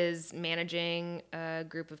now is managing a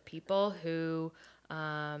group of people who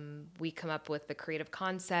we come up with the creative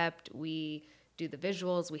concept, we do the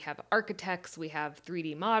visuals, we have architects, we have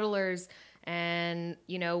 3D modelers. And,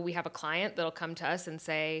 you know, we have a client that'll come to us and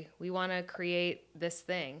say, we want to create this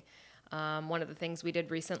thing. One of the things we did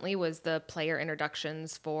recently was the player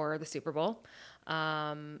introductions for the Super Bowl.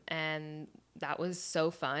 And that was so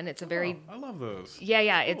fun. It's I love those.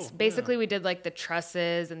 Yeah. It's basically, we did like the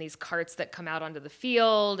trusses and these carts that come out onto the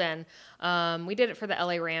field. And we did it for the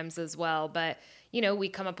LA Rams as well. But, you know, we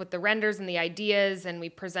come up with the renders and the ideas and we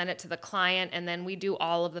present it to the client, and then we do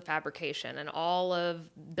all of the fabrication and all of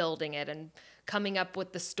building it and coming up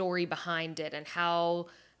with the story behind it and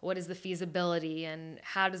what is the feasibility and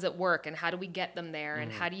how does it work and how do we get them there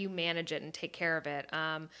and how do you manage it and take care of it.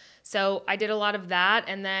 So I did a lot of that,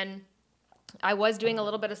 and then I was doing a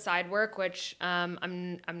little bit of side work, which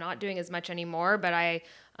I'm not doing as much anymore, but I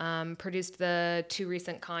produced the 2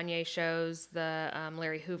 recent Kanye shows, the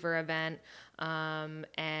Larry Hoover event,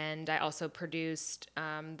 and I also produced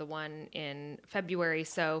the one in February.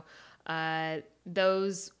 So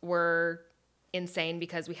those were insane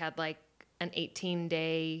because we had like an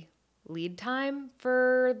 18-day lead time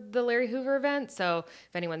for the Larry Hoover event. So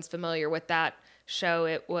if anyone's familiar with that show,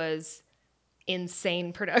 it was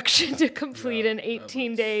insane production to complete in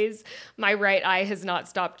 18 days. My right eye has not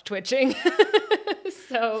stopped twitching.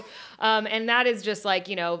 So, and that is just like,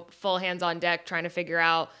 you know, full hands on deck trying to figure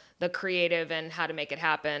out the creative and how to make it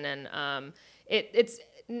happen. And it's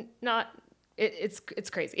not it's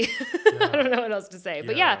crazy. Yeah. I don't know what else to say.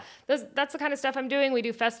 But Yeah. that's the kind of stuff I'm doing. We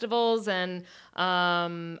do festivals, and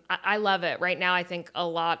I love it. Right now, I think a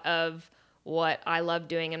lot of what I love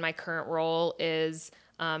doing in my current role is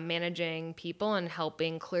managing people and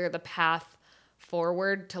helping clear the path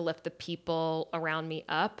forward to lift the people around me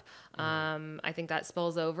up. I think that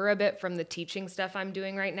spills over a bit from the teaching stuff I'm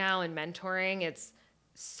doing right now and mentoring. It's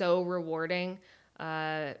so rewarding,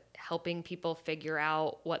 helping people figure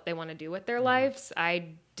out what they want to do with their lives. I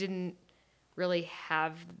didn't really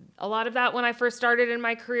have a lot of that when I first started in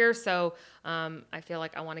my career. So I feel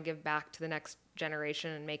like I want to give back to the next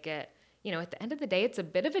generation and make it, at the end of the day, it's a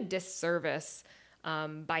bit of a disservice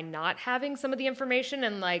by not having some of the information.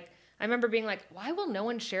 And I remember being like, why will no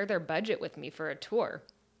one share their budget with me for a tour?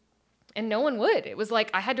 And no one would. It was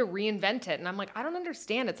like I had to reinvent it. And I'm like, I don't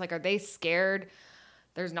understand. It's like, are they scared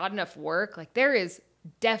there's not enough work? There is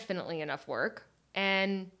definitely enough work.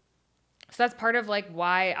 And so that's part of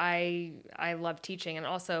why I love teaching. And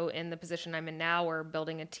also in the position I'm in now, we're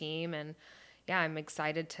building a team. And yeah, I'm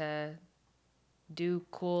excited to do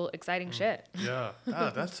cool, exciting shit. Yeah.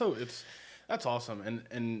 That's awesome.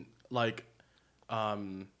 And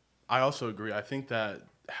I also agree. I think that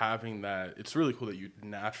having that, it's really cool that you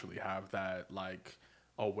naturally have that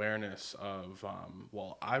awareness of,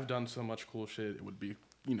 I've done so much cool shit. It would be,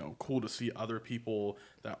 cool to see other people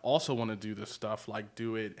that also want to do this stuff,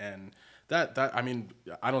 do it. And I mean,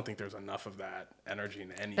 I don't think there's enough of that energy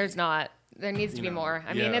in any. There's not. There needs to be more.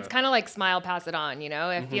 I mean, it's kind of like smile, pass it on,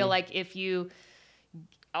 I feel like if you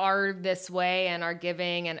are this way and are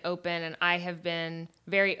giving and open, and I have been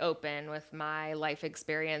very open with my life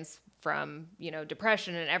experience from,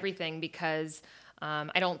 depression and everything, because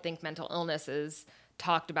I don't think mental illness is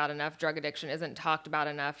talked about enough. Drug addiction isn't talked about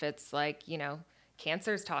enough. It's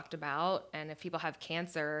cancer's talked about. And if people have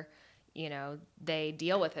cancer, they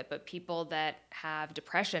deal with it. But people that have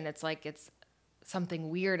depression, it's something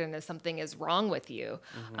weird and something is wrong with you.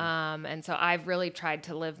 And so I've really tried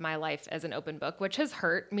to live my life as an open book, which has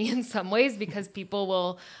hurt me in some ways because people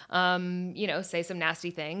will, say some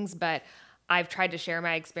nasty things. But I've tried to share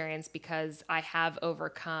my experience because I have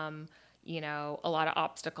overcome, a lot of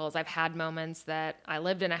obstacles. I've had moments that I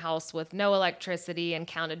lived in a house with no electricity and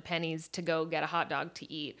counted pennies to go get a hot dog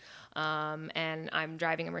to eat. And I'm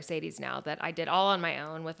driving a Mercedes now that I did all on my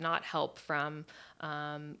own with not help from,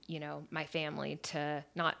 my family, to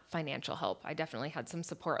not financial help. I definitely had some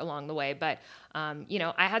support along the way, but,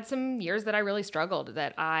 I had some years that I really struggled,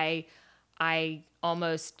 that I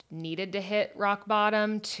almost needed to hit rock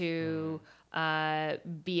bottom to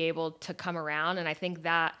be able to come around. And I think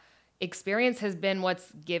that experience has been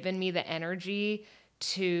what's given me the energy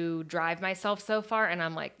to drive myself so far. And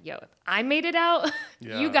I'm like, yo, if I made it out,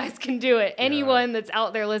 you guys can do it. Anyone that's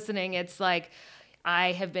out there listening, it's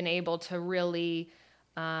I have been able to really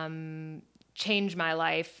change my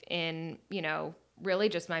life in, really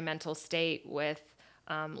just my mental state with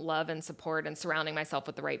love and support and surrounding myself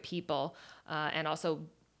with the right people, and also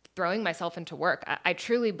throwing myself into work. I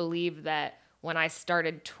truly believe that when I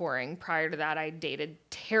started touring, prior to that, I dated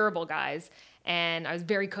terrible guys and I was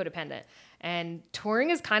very codependent. And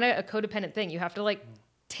touring is kind of a codependent thing. You have to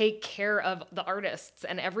take care of the artists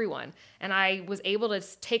and everyone. And I was able to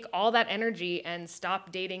take all that energy and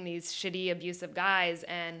stop dating these shitty, abusive guys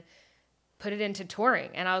and put it into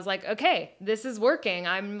touring. And I was like, okay, this is working.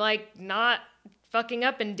 I'm not fucking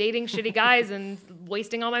up and dating shitty guys and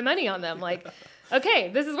wasting all my money on them. Okay,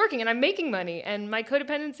 this is working and I'm making money and my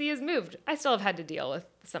codependency has moved. I still have had to deal with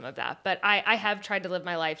some of that, but I have tried to live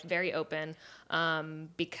my life very open,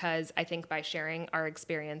 because I think by sharing our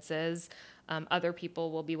experiences, other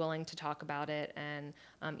people will be willing to talk about it and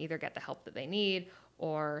either get the help that they need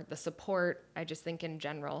or the support. I just think in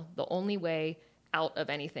general, the only way out of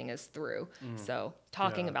anything is through. So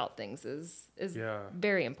talking about things is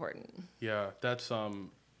very important. Yeah, that's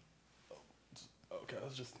okay, I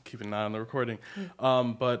was just keeping an eye on the recording.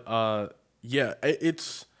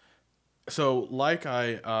 It's so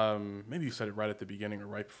I maybe you said it right at the beginning or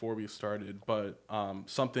right before we started, but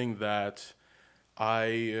something that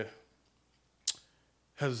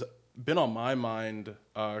has been on my mind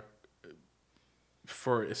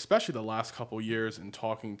for especially the last couple years, in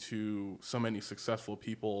talking to so many successful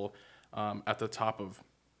people at the top of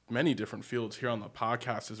many different fields here on the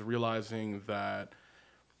podcast, is realizing that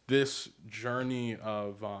this journey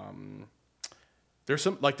of there's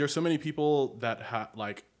so many people that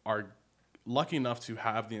are lucky enough to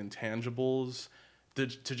have the intangibles, to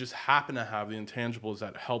just happen to have the intangibles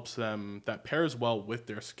that helps them, that pairs well with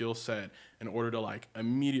their skill set in order to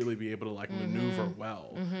immediately be able to maneuver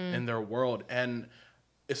well in their world. And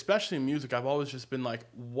especially in music, I've always just been like,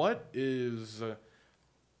 what is,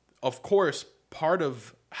 of course, part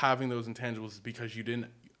of having those intangibles is because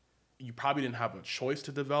you probably didn't have a choice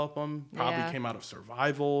to develop them. Probably came out of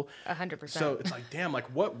survival. 100%. So it's like, damn, like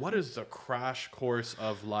what is the crash course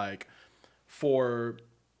of like, for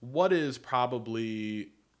what is probably,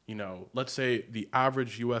 you know, let's say the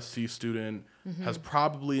average USC student has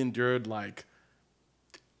probably endured like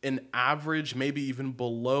an average, maybe even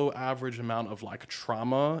below average amount of like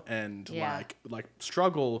trauma and like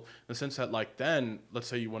struggle, in the sense that like, then let's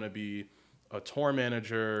say you want to be a tour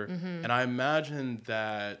manager, and I imagine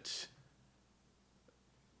that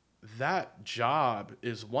job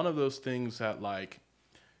is one of those things that like,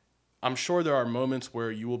 I'm sure there are moments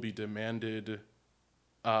where you will be demanded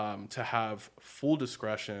to have full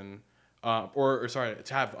discretion, or sorry,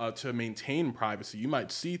 to have to maintain privacy. You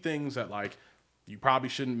might see things that like you probably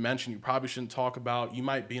shouldn't mention, you probably shouldn't talk about. You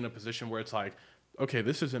might be in a position where it's like, okay,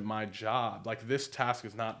 this isn't my job. Like, this task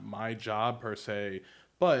is not my job per se,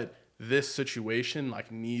 but this situation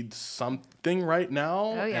like needs something right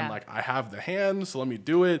now. And like, I have the hands, so let me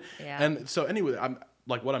do it. And so anyway, I'm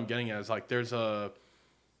like, what I'm getting at is like, there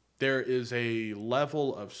is a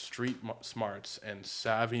level of street smarts and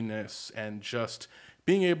savviness and just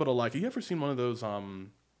being able to like, you ever seen one of those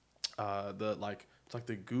the like, it's like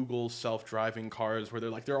the Google self-driving cars where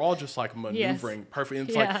they're all just like maneuvering perfect. And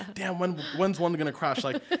it's like, damn, when's one gonna crash?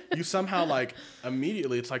 Like, you somehow like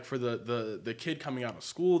immediately, it's like for the kid coming out of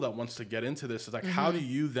school that wants to get into this, it's like, how do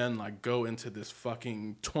you then like go into this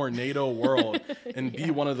fucking tornado world and be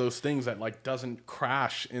one of those things that like doesn't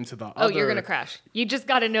crash into the other? Oh, you're gonna crash. You just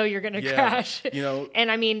got to know you're gonna crash. You know, and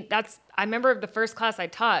I mean, I remember the first class I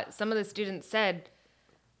taught, some of the students said,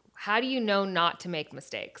 how do you know not to make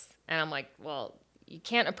mistakes? And I'm like, well, you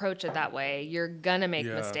can't approach it that way. You're gonna make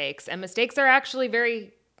mistakes, and mistakes are actually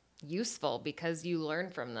very useful because you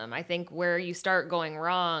learn from them. I think where you start going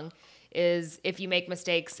wrong is if you make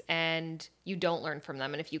mistakes and you don't learn from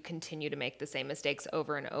them, and if you continue to make the same mistakes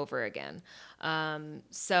over and over again.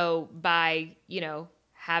 So by, you know,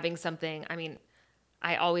 having something, I mean,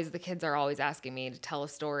 the kids are always asking me to tell a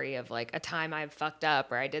story of like a time I've fucked up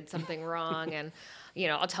or I did something wrong. And, you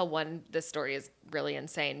know, I'll tell one, this story is really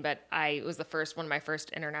insane, but it was one of my first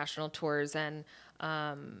international tours, and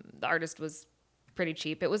the artist was pretty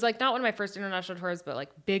cheap. It was like not one of my first international tours, but like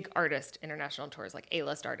big artist international tours, like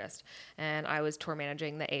A-list artist. And I was tour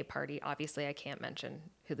managing the A party. Obviously I can't mention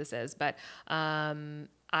who this is, but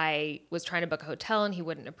I was trying to book a hotel and he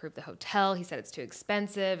wouldn't approve the hotel. He said it's too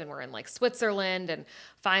expensive and we're in like Switzerland. And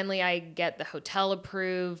finally I get the hotel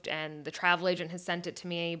approved and the travel agent has sent it to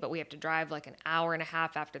me, but we have to drive like an hour and a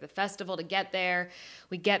half after the festival to get there.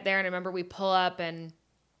 We get there and I remember we pull up and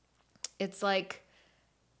it's like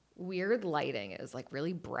weird lighting. It was like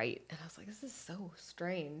really bright. And I was like, this is so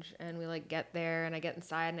strange. And we like get there and I get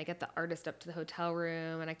inside and I get the artist up to the hotel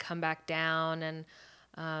room and I come back down and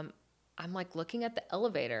I'm like looking at the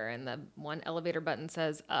elevator and the one elevator button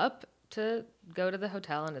says up to go to the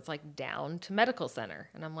hotel and it's like down to medical center.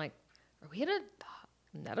 And I'm like, are we at a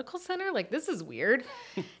medical center? Like, this is weird.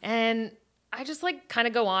 And I just like kind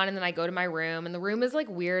of go on and then I go to my room and the room is like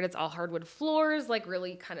weird. It's all hardwood floors, like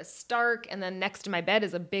really kind of stark. And then next to my bed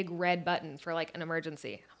is a big red button for like an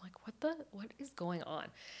emergency. I'm like, what is going on?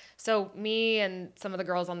 So me and some of the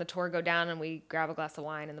girls on the tour go down and we grab a glass of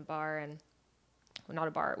wine in the bar, and well, not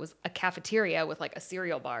a bar, it was a cafeteria with like a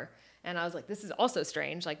cereal bar. And I was like, this is also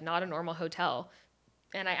strange, like not a normal hotel.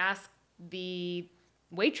 And I asked the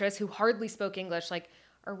waitress, who hardly spoke English, like,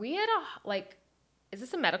 are we at is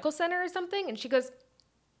this a medical center or something? And she goes,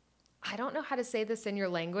 I don't know how to say this in your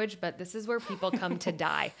language, but this is where people come to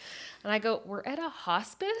die. And I go, we're at a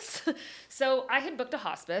hospice? So I had booked a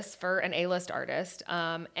hospice for an A-list artist,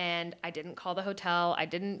 and I didn't call the hotel. I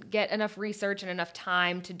didn't get enough research and enough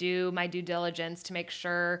time to do my due diligence to make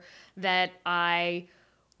sure that I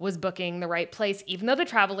was booking the right place. Even though the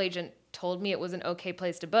travel agent told me it was an okay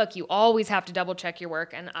place to book, you always have to double check your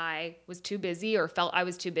work. And I was too busy or felt I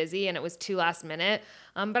was too busy and it was too last minute.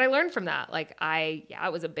 But I learned from that. Like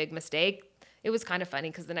it was a big mistake. It was kind of funny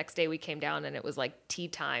because the next day we came down and it was like tea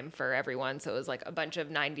time for everyone. So it was like a bunch of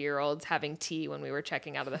 90-year-olds having tea when we were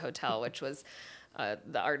checking out of the hotel, which was,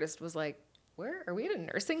 the artist was like, where are we at a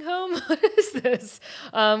nursing home? What is this?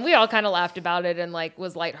 We all kind of laughed about it and like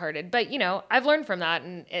was lighthearted, but you know, I've learned from that,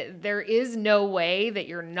 and there is no way that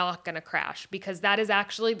you're not going to crash, because that is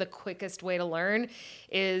actually the quickest way to learn,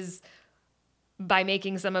 is by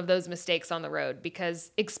making some of those mistakes on the road,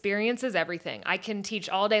 because experience is everything. I can teach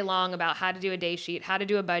all day long about how to do a day sheet, how to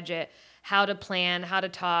do a budget, how to plan, how to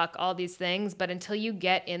talk, all these things. But until you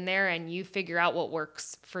get in there and you figure out what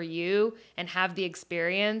works for you and have the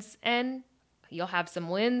experience, and you'll have some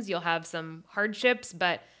wins, you'll have some hardships,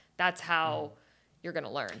 but that's how you're going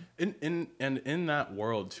to learn. In that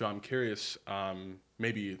world too, I'm curious,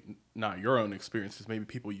 maybe not your own experiences, maybe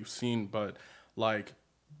people you've seen, but like,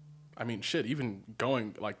 I mean, shit, even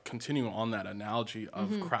going, like, continuing on that analogy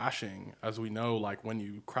of crashing, as we know, like, when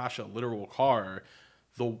you crash a literal car,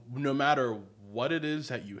 no matter what it is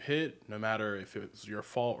that you hit, no matter if it's your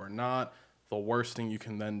fault or not, the worst thing you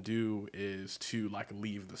can then do is to, like,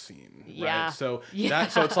 leave the scene, right? So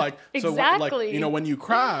so it's like, exactly. like, when you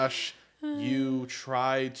crash, you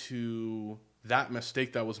try to, that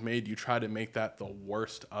mistake that was made, you try to make that the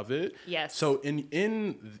worst of it. Yes. So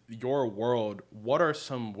in your world, what are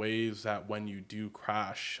some ways that when you do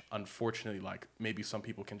crash, unfortunately, like, maybe some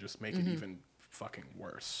people can just make it even fucking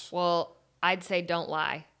worse? Well, I'd say don't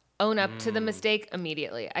lie. Own up to the mistake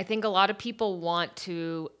immediately. I think a lot of people want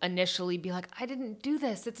to initially be like, I didn't do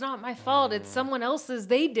this. It's not my fault. It's someone else's.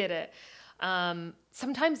 They did it.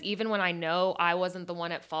 Sometimes even when I know I wasn't the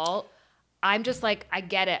one at fault, I'm just like, I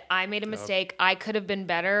get it. I made a mistake. I could have been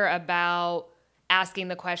better about asking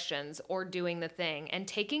the questions or doing the thing. And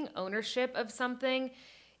taking ownership of something,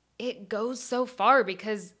 it goes so far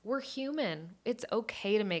because we're human. It's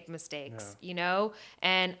okay to make mistakes,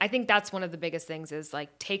 And I think that's one of the biggest things is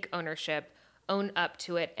like take ownership, own up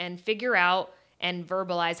to it, and figure out and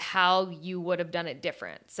verbalize how you would have done it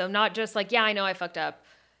different. So not just like, yeah, I know I fucked up.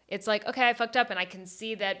 It's like, okay, I fucked up and I can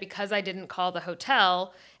see that because I didn't call the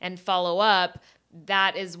hotel and follow up,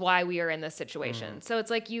 that is why we are in this situation. So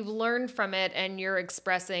it's like you've learned from it and you're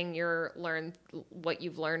expressing what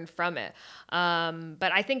you've learned from it.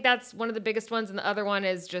 But I think that's one of the biggest ones. And the other one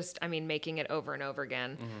is just, making it over and over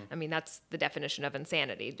again. I mean, that's the definition of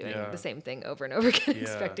insanity, doing the same thing over and over again,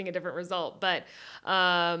 expecting a different result. But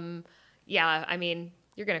you're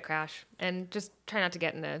going to crash and just try not to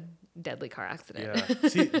get in a deadly car accident. Yeah.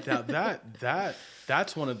 See,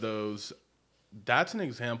 that's one of those, that's an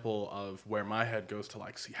example of where my head goes to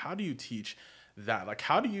like, see, how do you teach that? Like,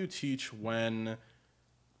 how do you teach when,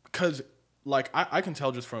 because like, I can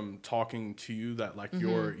tell just from talking to you that like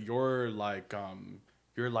your like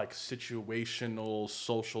situational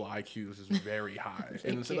social IQ is very high.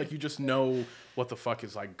 And it's like, you just know what the fuck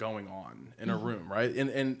is like going on in a room. Right.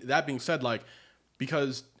 And that being said, like,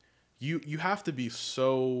 because you have to be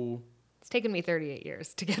so. It's taken me 38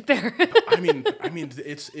 years to get there. I mean,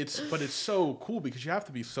 but it's so cool because you have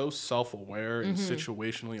to be so self-aware and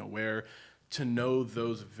situationally aware to know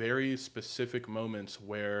those very specific moments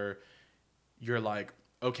where you're like,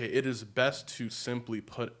 okay, it is best to simply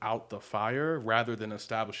put out the fire rather than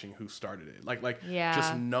establishing who started it.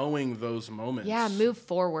 Just knowing those moments. Yeah, move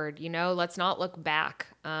forward, let's not look back.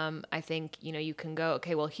 I think, you can go,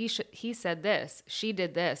 okay, well, he said this, she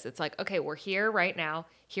did this. It's like, okay, we're here right now.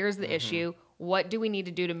 Here's the issue. What do we need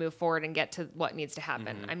to do to move forward and get to what needs to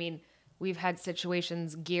happen? I mean, we've had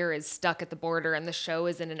situations, gear is stuck at the border and the show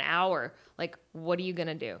is in an hour. Like, what are you going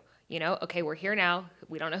to do? Okay, we're here now.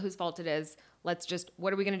 We don't know whose fault it is.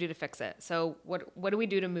 What are we going to do to fix it? So what do we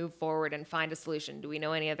do to move forward and find a solution? Do we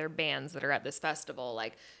know any other bands that are at this festival?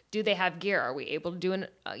 Like, do they have gear? Are we able to do an,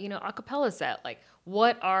 a cappella set? Like,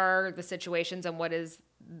 what are the situations and what is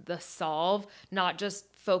the solve? Not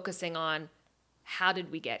just focusing on how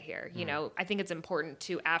did we get here? I think it's important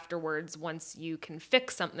to afterwards, once you can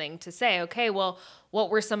fix something, to say, okay, well, what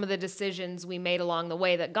were some of the decisions we made along the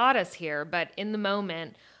way that got us here? But in the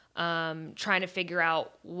moment, trying to figure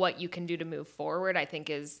out what you can do to move forward, I think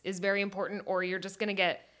is very important, or you're just going to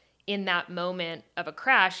get in that moment of a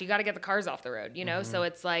crash. You got to get the cars off the road, So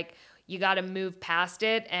it's like, you got to move past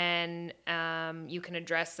it and, you can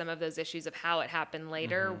address some of those issues of how it happened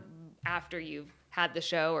later after you've had the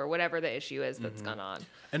show or whatever the issue is that's gone on.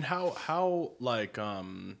 And how like,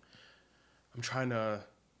 I'm trying to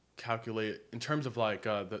calculate in terms of like,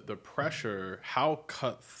 the pressure, how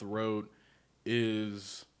cutthroat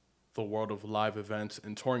is the world of live events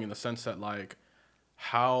and touring, in the sense that like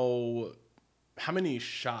how many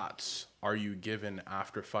shots are you given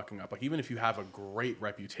after fucking up? Like, even if you have a great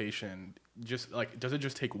reputation, just like, does it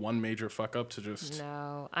just take one major fuck up to just...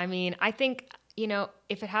 No, I mean, I think,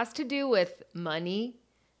 if it has to do with money,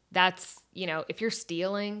 that's, if you're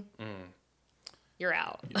stealing, you're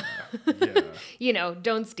out. Yeah.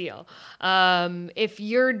 Don't steal. If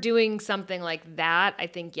you're doing something like that, I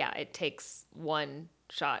think, it takes one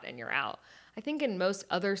shot and you're out. I think in most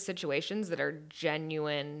other situations that are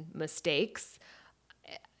genuine mistakes,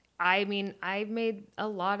 I mean, I've made a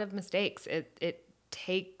lot of mistakes.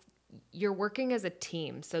 You're working as a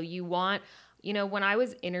team. So you want, when I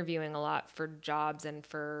was interviewing a lot for jobs and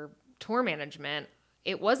for tour management,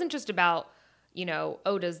 it wasn't just about,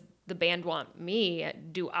 oh, does the band want me?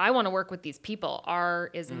 Do I want to work with these people?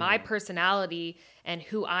 Is my personality and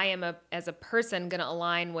who I am as a person going to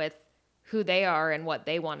align with who they are and what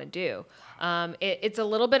they want to do? It's a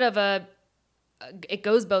little bit of it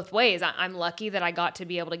goes both ways. I'm lucky that I got to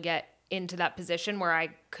be able to get into that position where I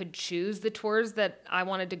could choose the tours that I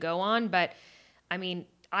wanted to go on. But I mean,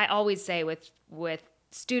 I always say with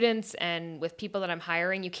students and with people that I'm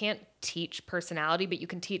hiring, you can't teach personality, but you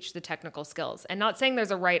can teach the technical skills. And not saying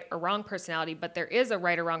there's a right or wrong personality, but there is a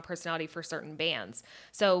right or wrong personality for certain bands.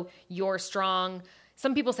 So you're strong.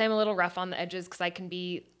 Some people say I'm a little rough on the edges because I can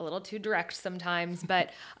be a little too direct sometimes, but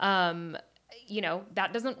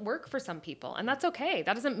that doesn't work for some people, and that's okay.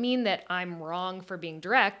 That doesn't mean that I'm wrong for being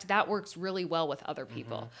direct. That works really well with other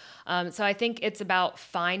people. So I think it's about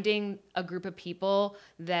finding a group of people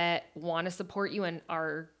that want to support you and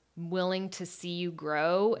are willing to see you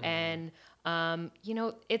grow. And,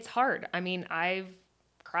 it's hard. I mean, I've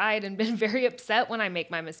cried and been very upset when I make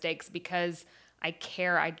my mistakes because I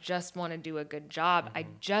care. I just want to do a good job. I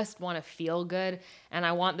just want to feel good, and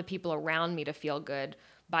I want the people around me to feel good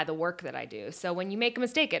by the work that I do. So when you make a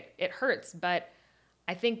mistake, it hurts, but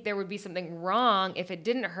I think there would be something wrong if it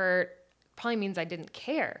didn't hurt. Probably means I didn't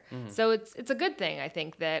care. So it's a good thing, I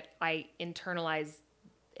think, that I internalize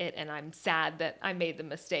it, and I'm sad that I made the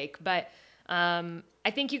mistake. But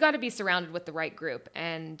I think you got to be surrounded with the right group,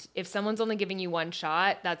 and if someone's only giving you one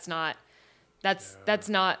shot, that's not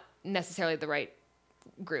necessarily the right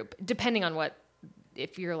group, depending on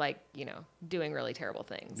if you're doing really terrible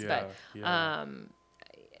things.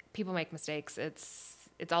 People make mistakes.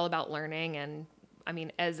 It's all about learning. And I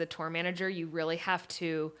mean, as a tour manager, you really have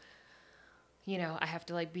to, I have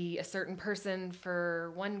to be a certain person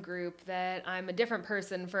for one group, that I'm a different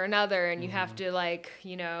person for another. And you have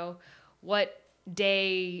to what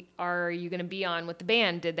day are you going to be on with the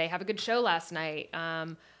band? Did they have a good show last night?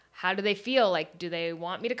 How do they feel? Do they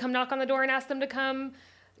want me to come knock on the door and ask them to come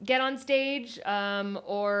get on stage,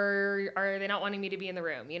 or are they not wanting me to be in the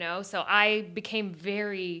room, So I became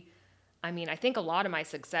I think a lot of my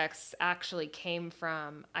success actually came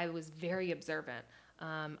from, I was very observant.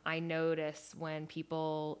 I notice when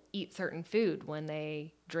people eat certain food, when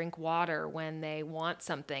they drink water, when they want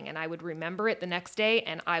something, and I would remember it the next day,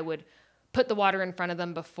 and I would put the water in front of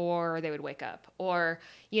them before they would wake up. Or,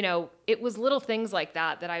 it was little things like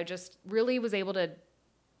that I just really was able to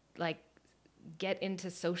get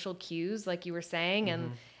into social cues, like you were saying,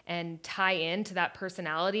 and tie into that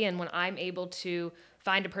personality. And when I'm able to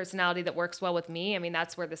find a personality that works well with me, I mean,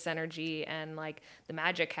 that's where the synergy and the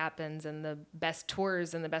magic happens, and the best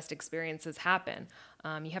tours and the best experiences happen.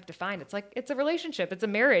 You have to find, it's a relationship. It's a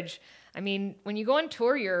marriage. I mean, when you go on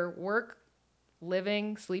tour, you're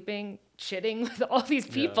living, sleeping, shitting with all these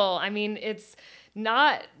people. I mean,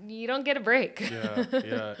 you don't get a break.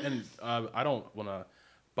 Yeah. And I don't want to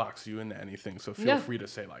box you into anything, so feel free to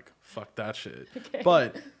say fuck that shit. Okay.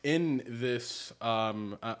 But in this, I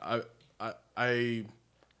mean,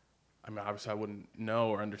 obviously I wouldn't know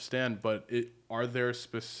or understand, but are there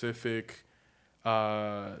specific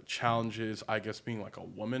challenges, I guess, being a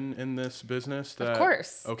woman in this business? Of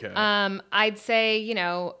course. Okay. I'd say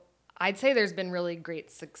there's been really great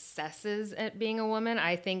successes at being a woman.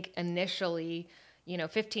 I think initially,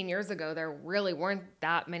 15 years ago, there really weren't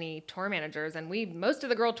that many tour managers. And most of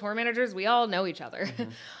the girl tour managers, we all know each other.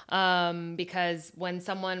 Because when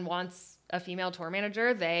someone wants a female tour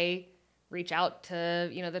manager, they reach out to,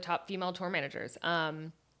 the top female tour managers.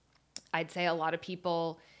 I'd say a lot of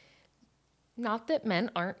people, not that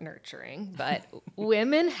men aren't nurturing, but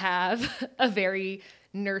women have a very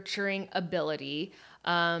nurturing ability.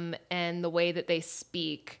 And the way that they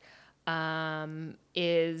speak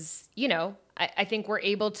is, I think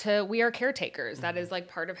we are caretakers. That is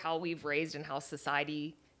part of how we've raised and how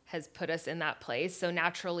society has put us in that place. So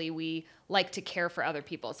naturally we like to care for other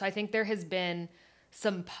people. So I think there has been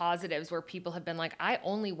some positives where people have been I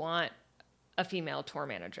only want a female tour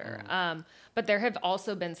manager. But there have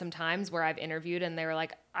also been some times where I've interviewed and they were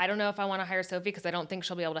I don't know if I want to hire Sophie because I don't think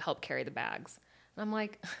she'll be able to help carry the bags. And I'm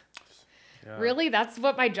yeah. Really? That's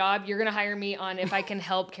what my job? You're going to hire me on if I can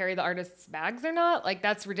help carry the artist's bags or not?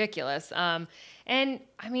 That's ridiculous. And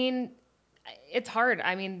I mean, it's hard.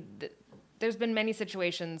 I mean, there's been many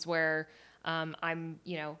situations where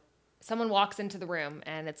someone walks into the room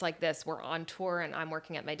and it's like this. We're on tour and I'm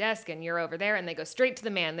working at my desk and you're over there, and they go straight to the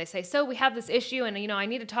man. They say, so we have this issue and, I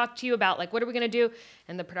need to talk to you about what are we going to do?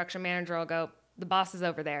 And the production manager will go, the boss is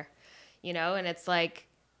over there, and it's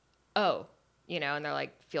oh, and they're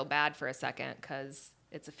feel bad for a second because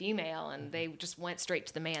it's a female, and they just went straight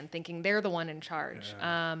to the man thinking they're the one in charge.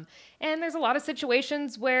 Yeah. And there's a lot of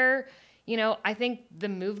situations where, I think the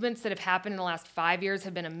movements that have happened in the last 5 years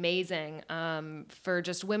have been amazing for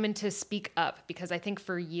just women to speak up, because I think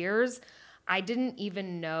for years I didn't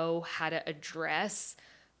even know how to address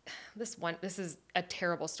this one. This is a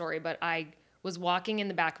terrible story, but I was walking in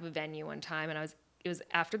the back of a venue one time, and it was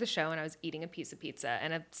after the show, and I was eating a piece of pizza,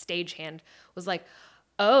 and a stagehand was like,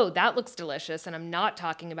 "Oh, that looks delicious," and I'm not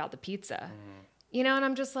talking about the pizza. And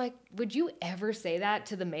I'm just like, would you ever say that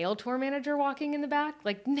to the male tour manager walking in the back?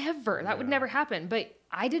 Like, never. That would never happen. But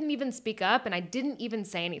I didn't even speak up, and I didn't even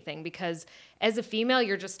say anything, because as a female,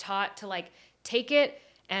 you're just taught to like take it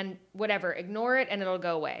and whatever, ignore it, and it'll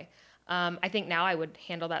go away. I think now I would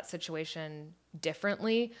handle that situation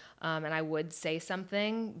differently, and I would say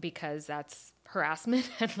something, because that's harassment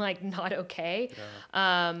and like not okay.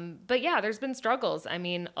 Yeah. But yeah, there's been struggles. I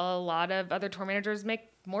mean, a lot of other tour managers make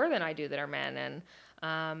more than I do that are men. And,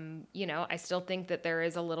 I still think that there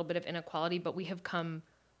is a little bit of inequality, but we have come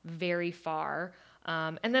very far.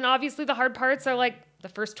 And then obviously the hard parts are like the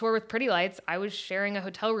first tour with Pretty Lights. I was sharing a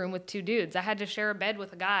hotel room with 2 dudes. I had to share a bed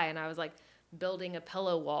with a guy, and I was like building a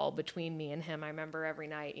pillow wall between me and him. I remember every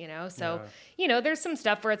night, so, there's some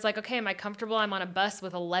stuff where it's like, okay, am I comfortable? I'm on a bus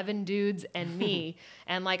with 11 dudes and me.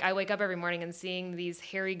 And like, I wake up every morning and seeing these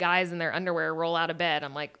hairy guys in their underwear roll out of bed.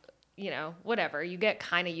 I'm like, whatever, you get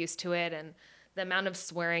kind of used to it. And the amount of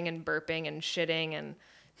swearing and burping and shitting and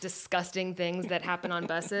disgusting things that happen on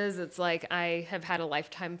buses, it's like I have had a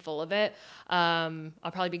lifetime full of it. I'll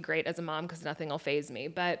probably be great as a mom because nothing will faze me.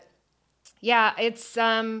 But yeah, it's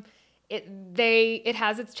it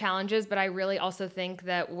has its challenges, but I really also think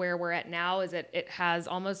that where we're at now is it has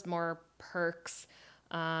almost more perks.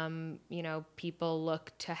 People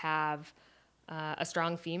look to have a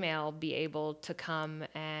strong female be able to come,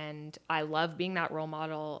 and I love being that role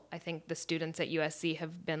model. I think the students at USC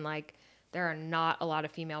have been like, there are not a lot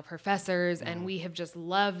of female professors, and we have just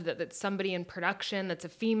loved that somebody in production that's a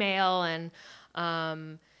female, and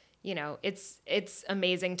it's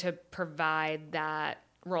amazing to provide that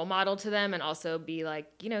role model to them, and also be like,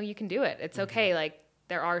 you can do it. It's okay. Like,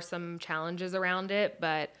 there are some challenges around it,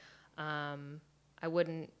 but I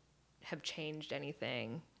wouldn't have changed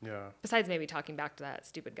anything. Yeah. Besides maybe talking back to that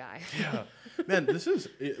stupid guy. Yeah. Man, this is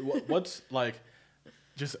what's like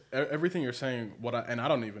just everything you're saying. And I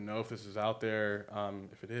don't even know if this is out there.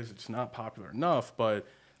 If it is, it's not popular enough. But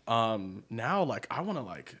now, like, I want to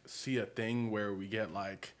like see a thing where we get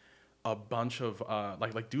like a bunch of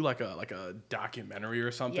like do like a documentary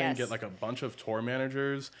or something. Yes. Get like a bunch of tour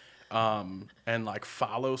managers, and like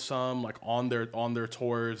follow some like on their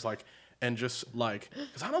tours, like. And just like,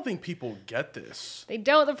 because I don't think people get this. They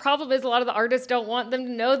don't. The problem is a lot of the artists don't want them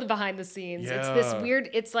to know the behind the scenes. Yeah. It's this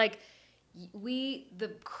weird, it's like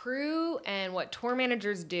the crew and what tour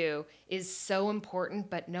managers do is so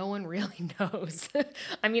important, but no one really knows.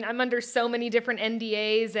 I mean, I'm under so many different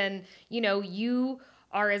NDAs, and you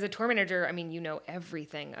are, as a tour manager, I mean, you know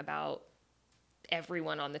everything about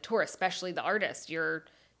everyone on the tour, especially the artist. You're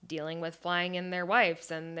dealing with flying in their wives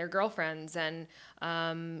and their girlfriends, and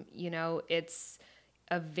it's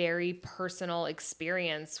a very personal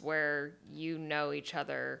experience where each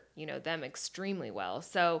other, them extremely well.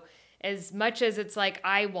 So as much as it's like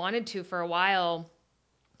I wanted to for a while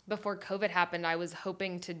before COVID happened, I was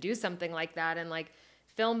hoping to do something like that and like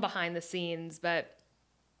film behind the scenes, but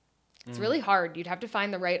it's really hard. You'd have to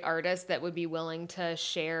find the right artist that would be willing to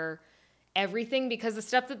share everything, because the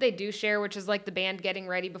stuff that they do share, which is like the band getting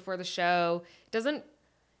ready before the show, doesn't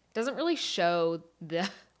really show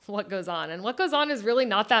what goes on. And what goes on is really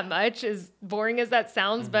not that much, as boring as that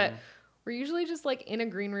sounds, but we're usually just like in a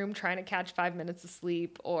green room trying to catch 5 minutes of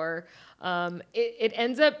sleep, or it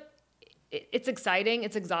ends up, it's exciting,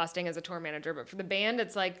 it's exhausting as a tour manager, but for the band,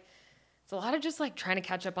 it's like, it's a lot of just like trying to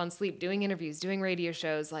catch up on sleep, doing interviews, doing radio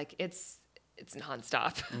shows. Like it's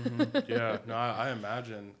nonstop. Yeah, no, I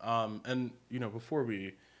imagine. And before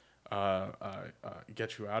we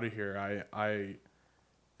get you out of here,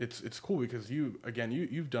 it's cool because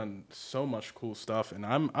you've done so much cool stuff, and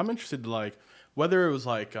I'm interested to like whether it was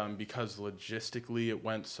like because logistically it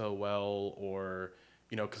went so well, or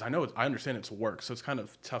because I understand it's work, so it's kind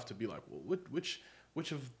of tough to be like, well, which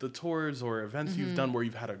of the tours or events you've done where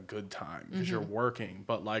you've had a good time because you're working,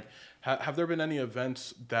 but like, have there been any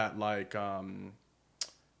events that like can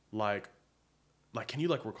you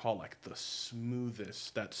like recall like the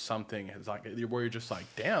smoothest that something has like, where you're just like,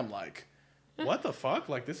 damn, like, what the fuck?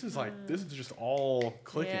 Like, this is just all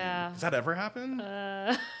clicking. Yeah. Does that ever happen?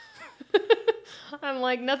 I'm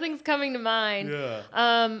like, nothing's coming to mind. Yeah.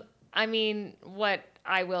 I mean, what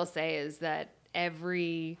I will say is that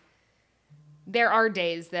there are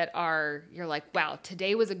days that you're like, wow,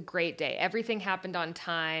 today was a great day. Everything happened on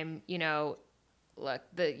time. You know, look,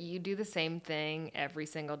 you do the same thing every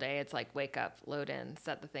single day. It's like, wake up, load in,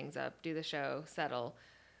 set the things up, do the show, settle,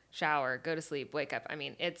 shower, go to sleep, wake up. I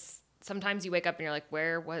mean, sometimes you wake up and you're like,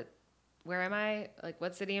 where am I? Like,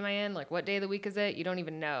 what city am I in? Like, what day of the week is it? You don't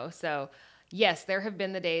even know. So yes, there have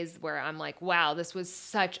been the days where I'm like, wow, this was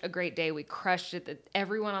such a great day. We crushed it.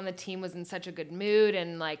 Everyone on the team was in such a good mood,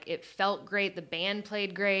 and like, it felt great. The band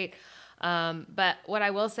played great. But what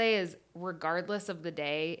I will say is, regardless of the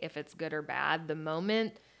day, if it's good or bad, the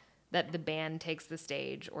moment that the band takes the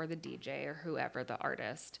stage, or the DJ, or whoever, the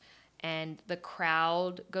artist, and the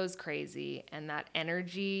crowd goes crazy and that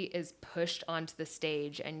energy is pushed onto the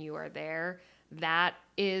stage and you are there, that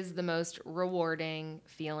is the most rewarding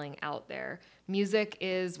feeling out there. Music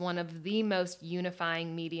is one of the most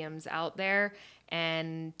unifying mediums out there.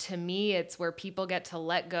 And to me, it's where people get to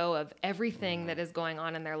let go of everything that is going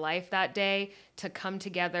on in their life that day to come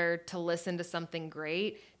together to listen to something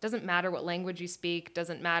great. Doesn't matter what language you speak,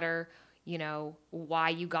 doesn't matter, you know, why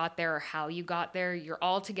you got there or how you got there. You're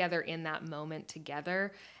all together in that moment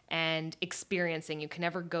together and experiencing. You can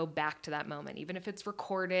never go back to that moment. Even if it's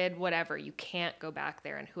recorded, whatever, you can't go back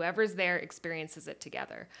there. And whoever's there experiences it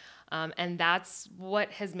together. And that's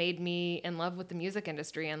what has made me in love with the music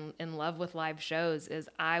industry and in love with live shows, is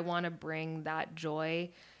I want to bring that joy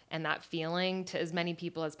and that feeling to as many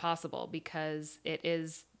people as possible, because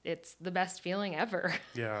it's the best feeling ever.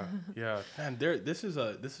 Yeah. And this is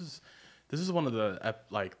one of the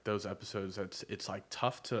those episodes it's like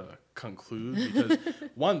tough to conclude, because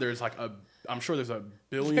one, there's like I'm sure there's a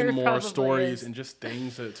billion more stories and just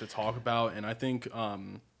things to talk about. And I think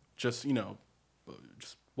just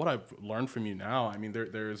what I've learned from you now, I mean,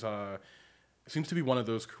 there's it seems to be one of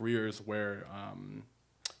those careers where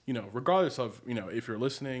regardless of if you're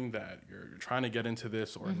listening, that you're trying to get into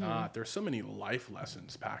this or not, there's so many life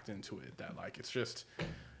lessons packed into it that like it's just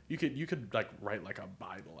you could like write like a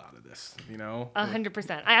Bible out of this,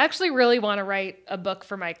 100%. I actually really want to write a book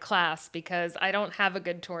for my class, because I don't have a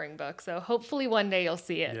good touring book. So hopefully one day you'll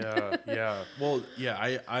see it. Yeah. Well,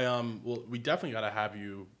 yeah, well, we definitely got to have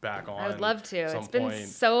you back on. I would love to. It's been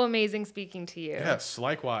so amazing speaking to you. Yes,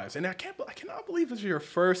 likewise. And I cannot believe this is your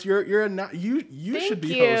first. You should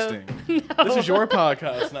be hosting. No. This is your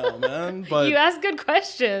podcast now, man. But you ask good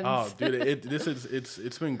questions. Oh, dude,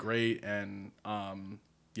 it's been great. And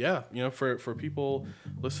yeah, for people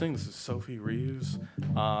listening, this is Sophie Reeves,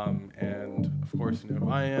 and of course, who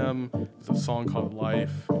I am. There's a song called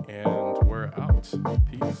Life, and we're out.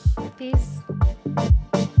 Peace.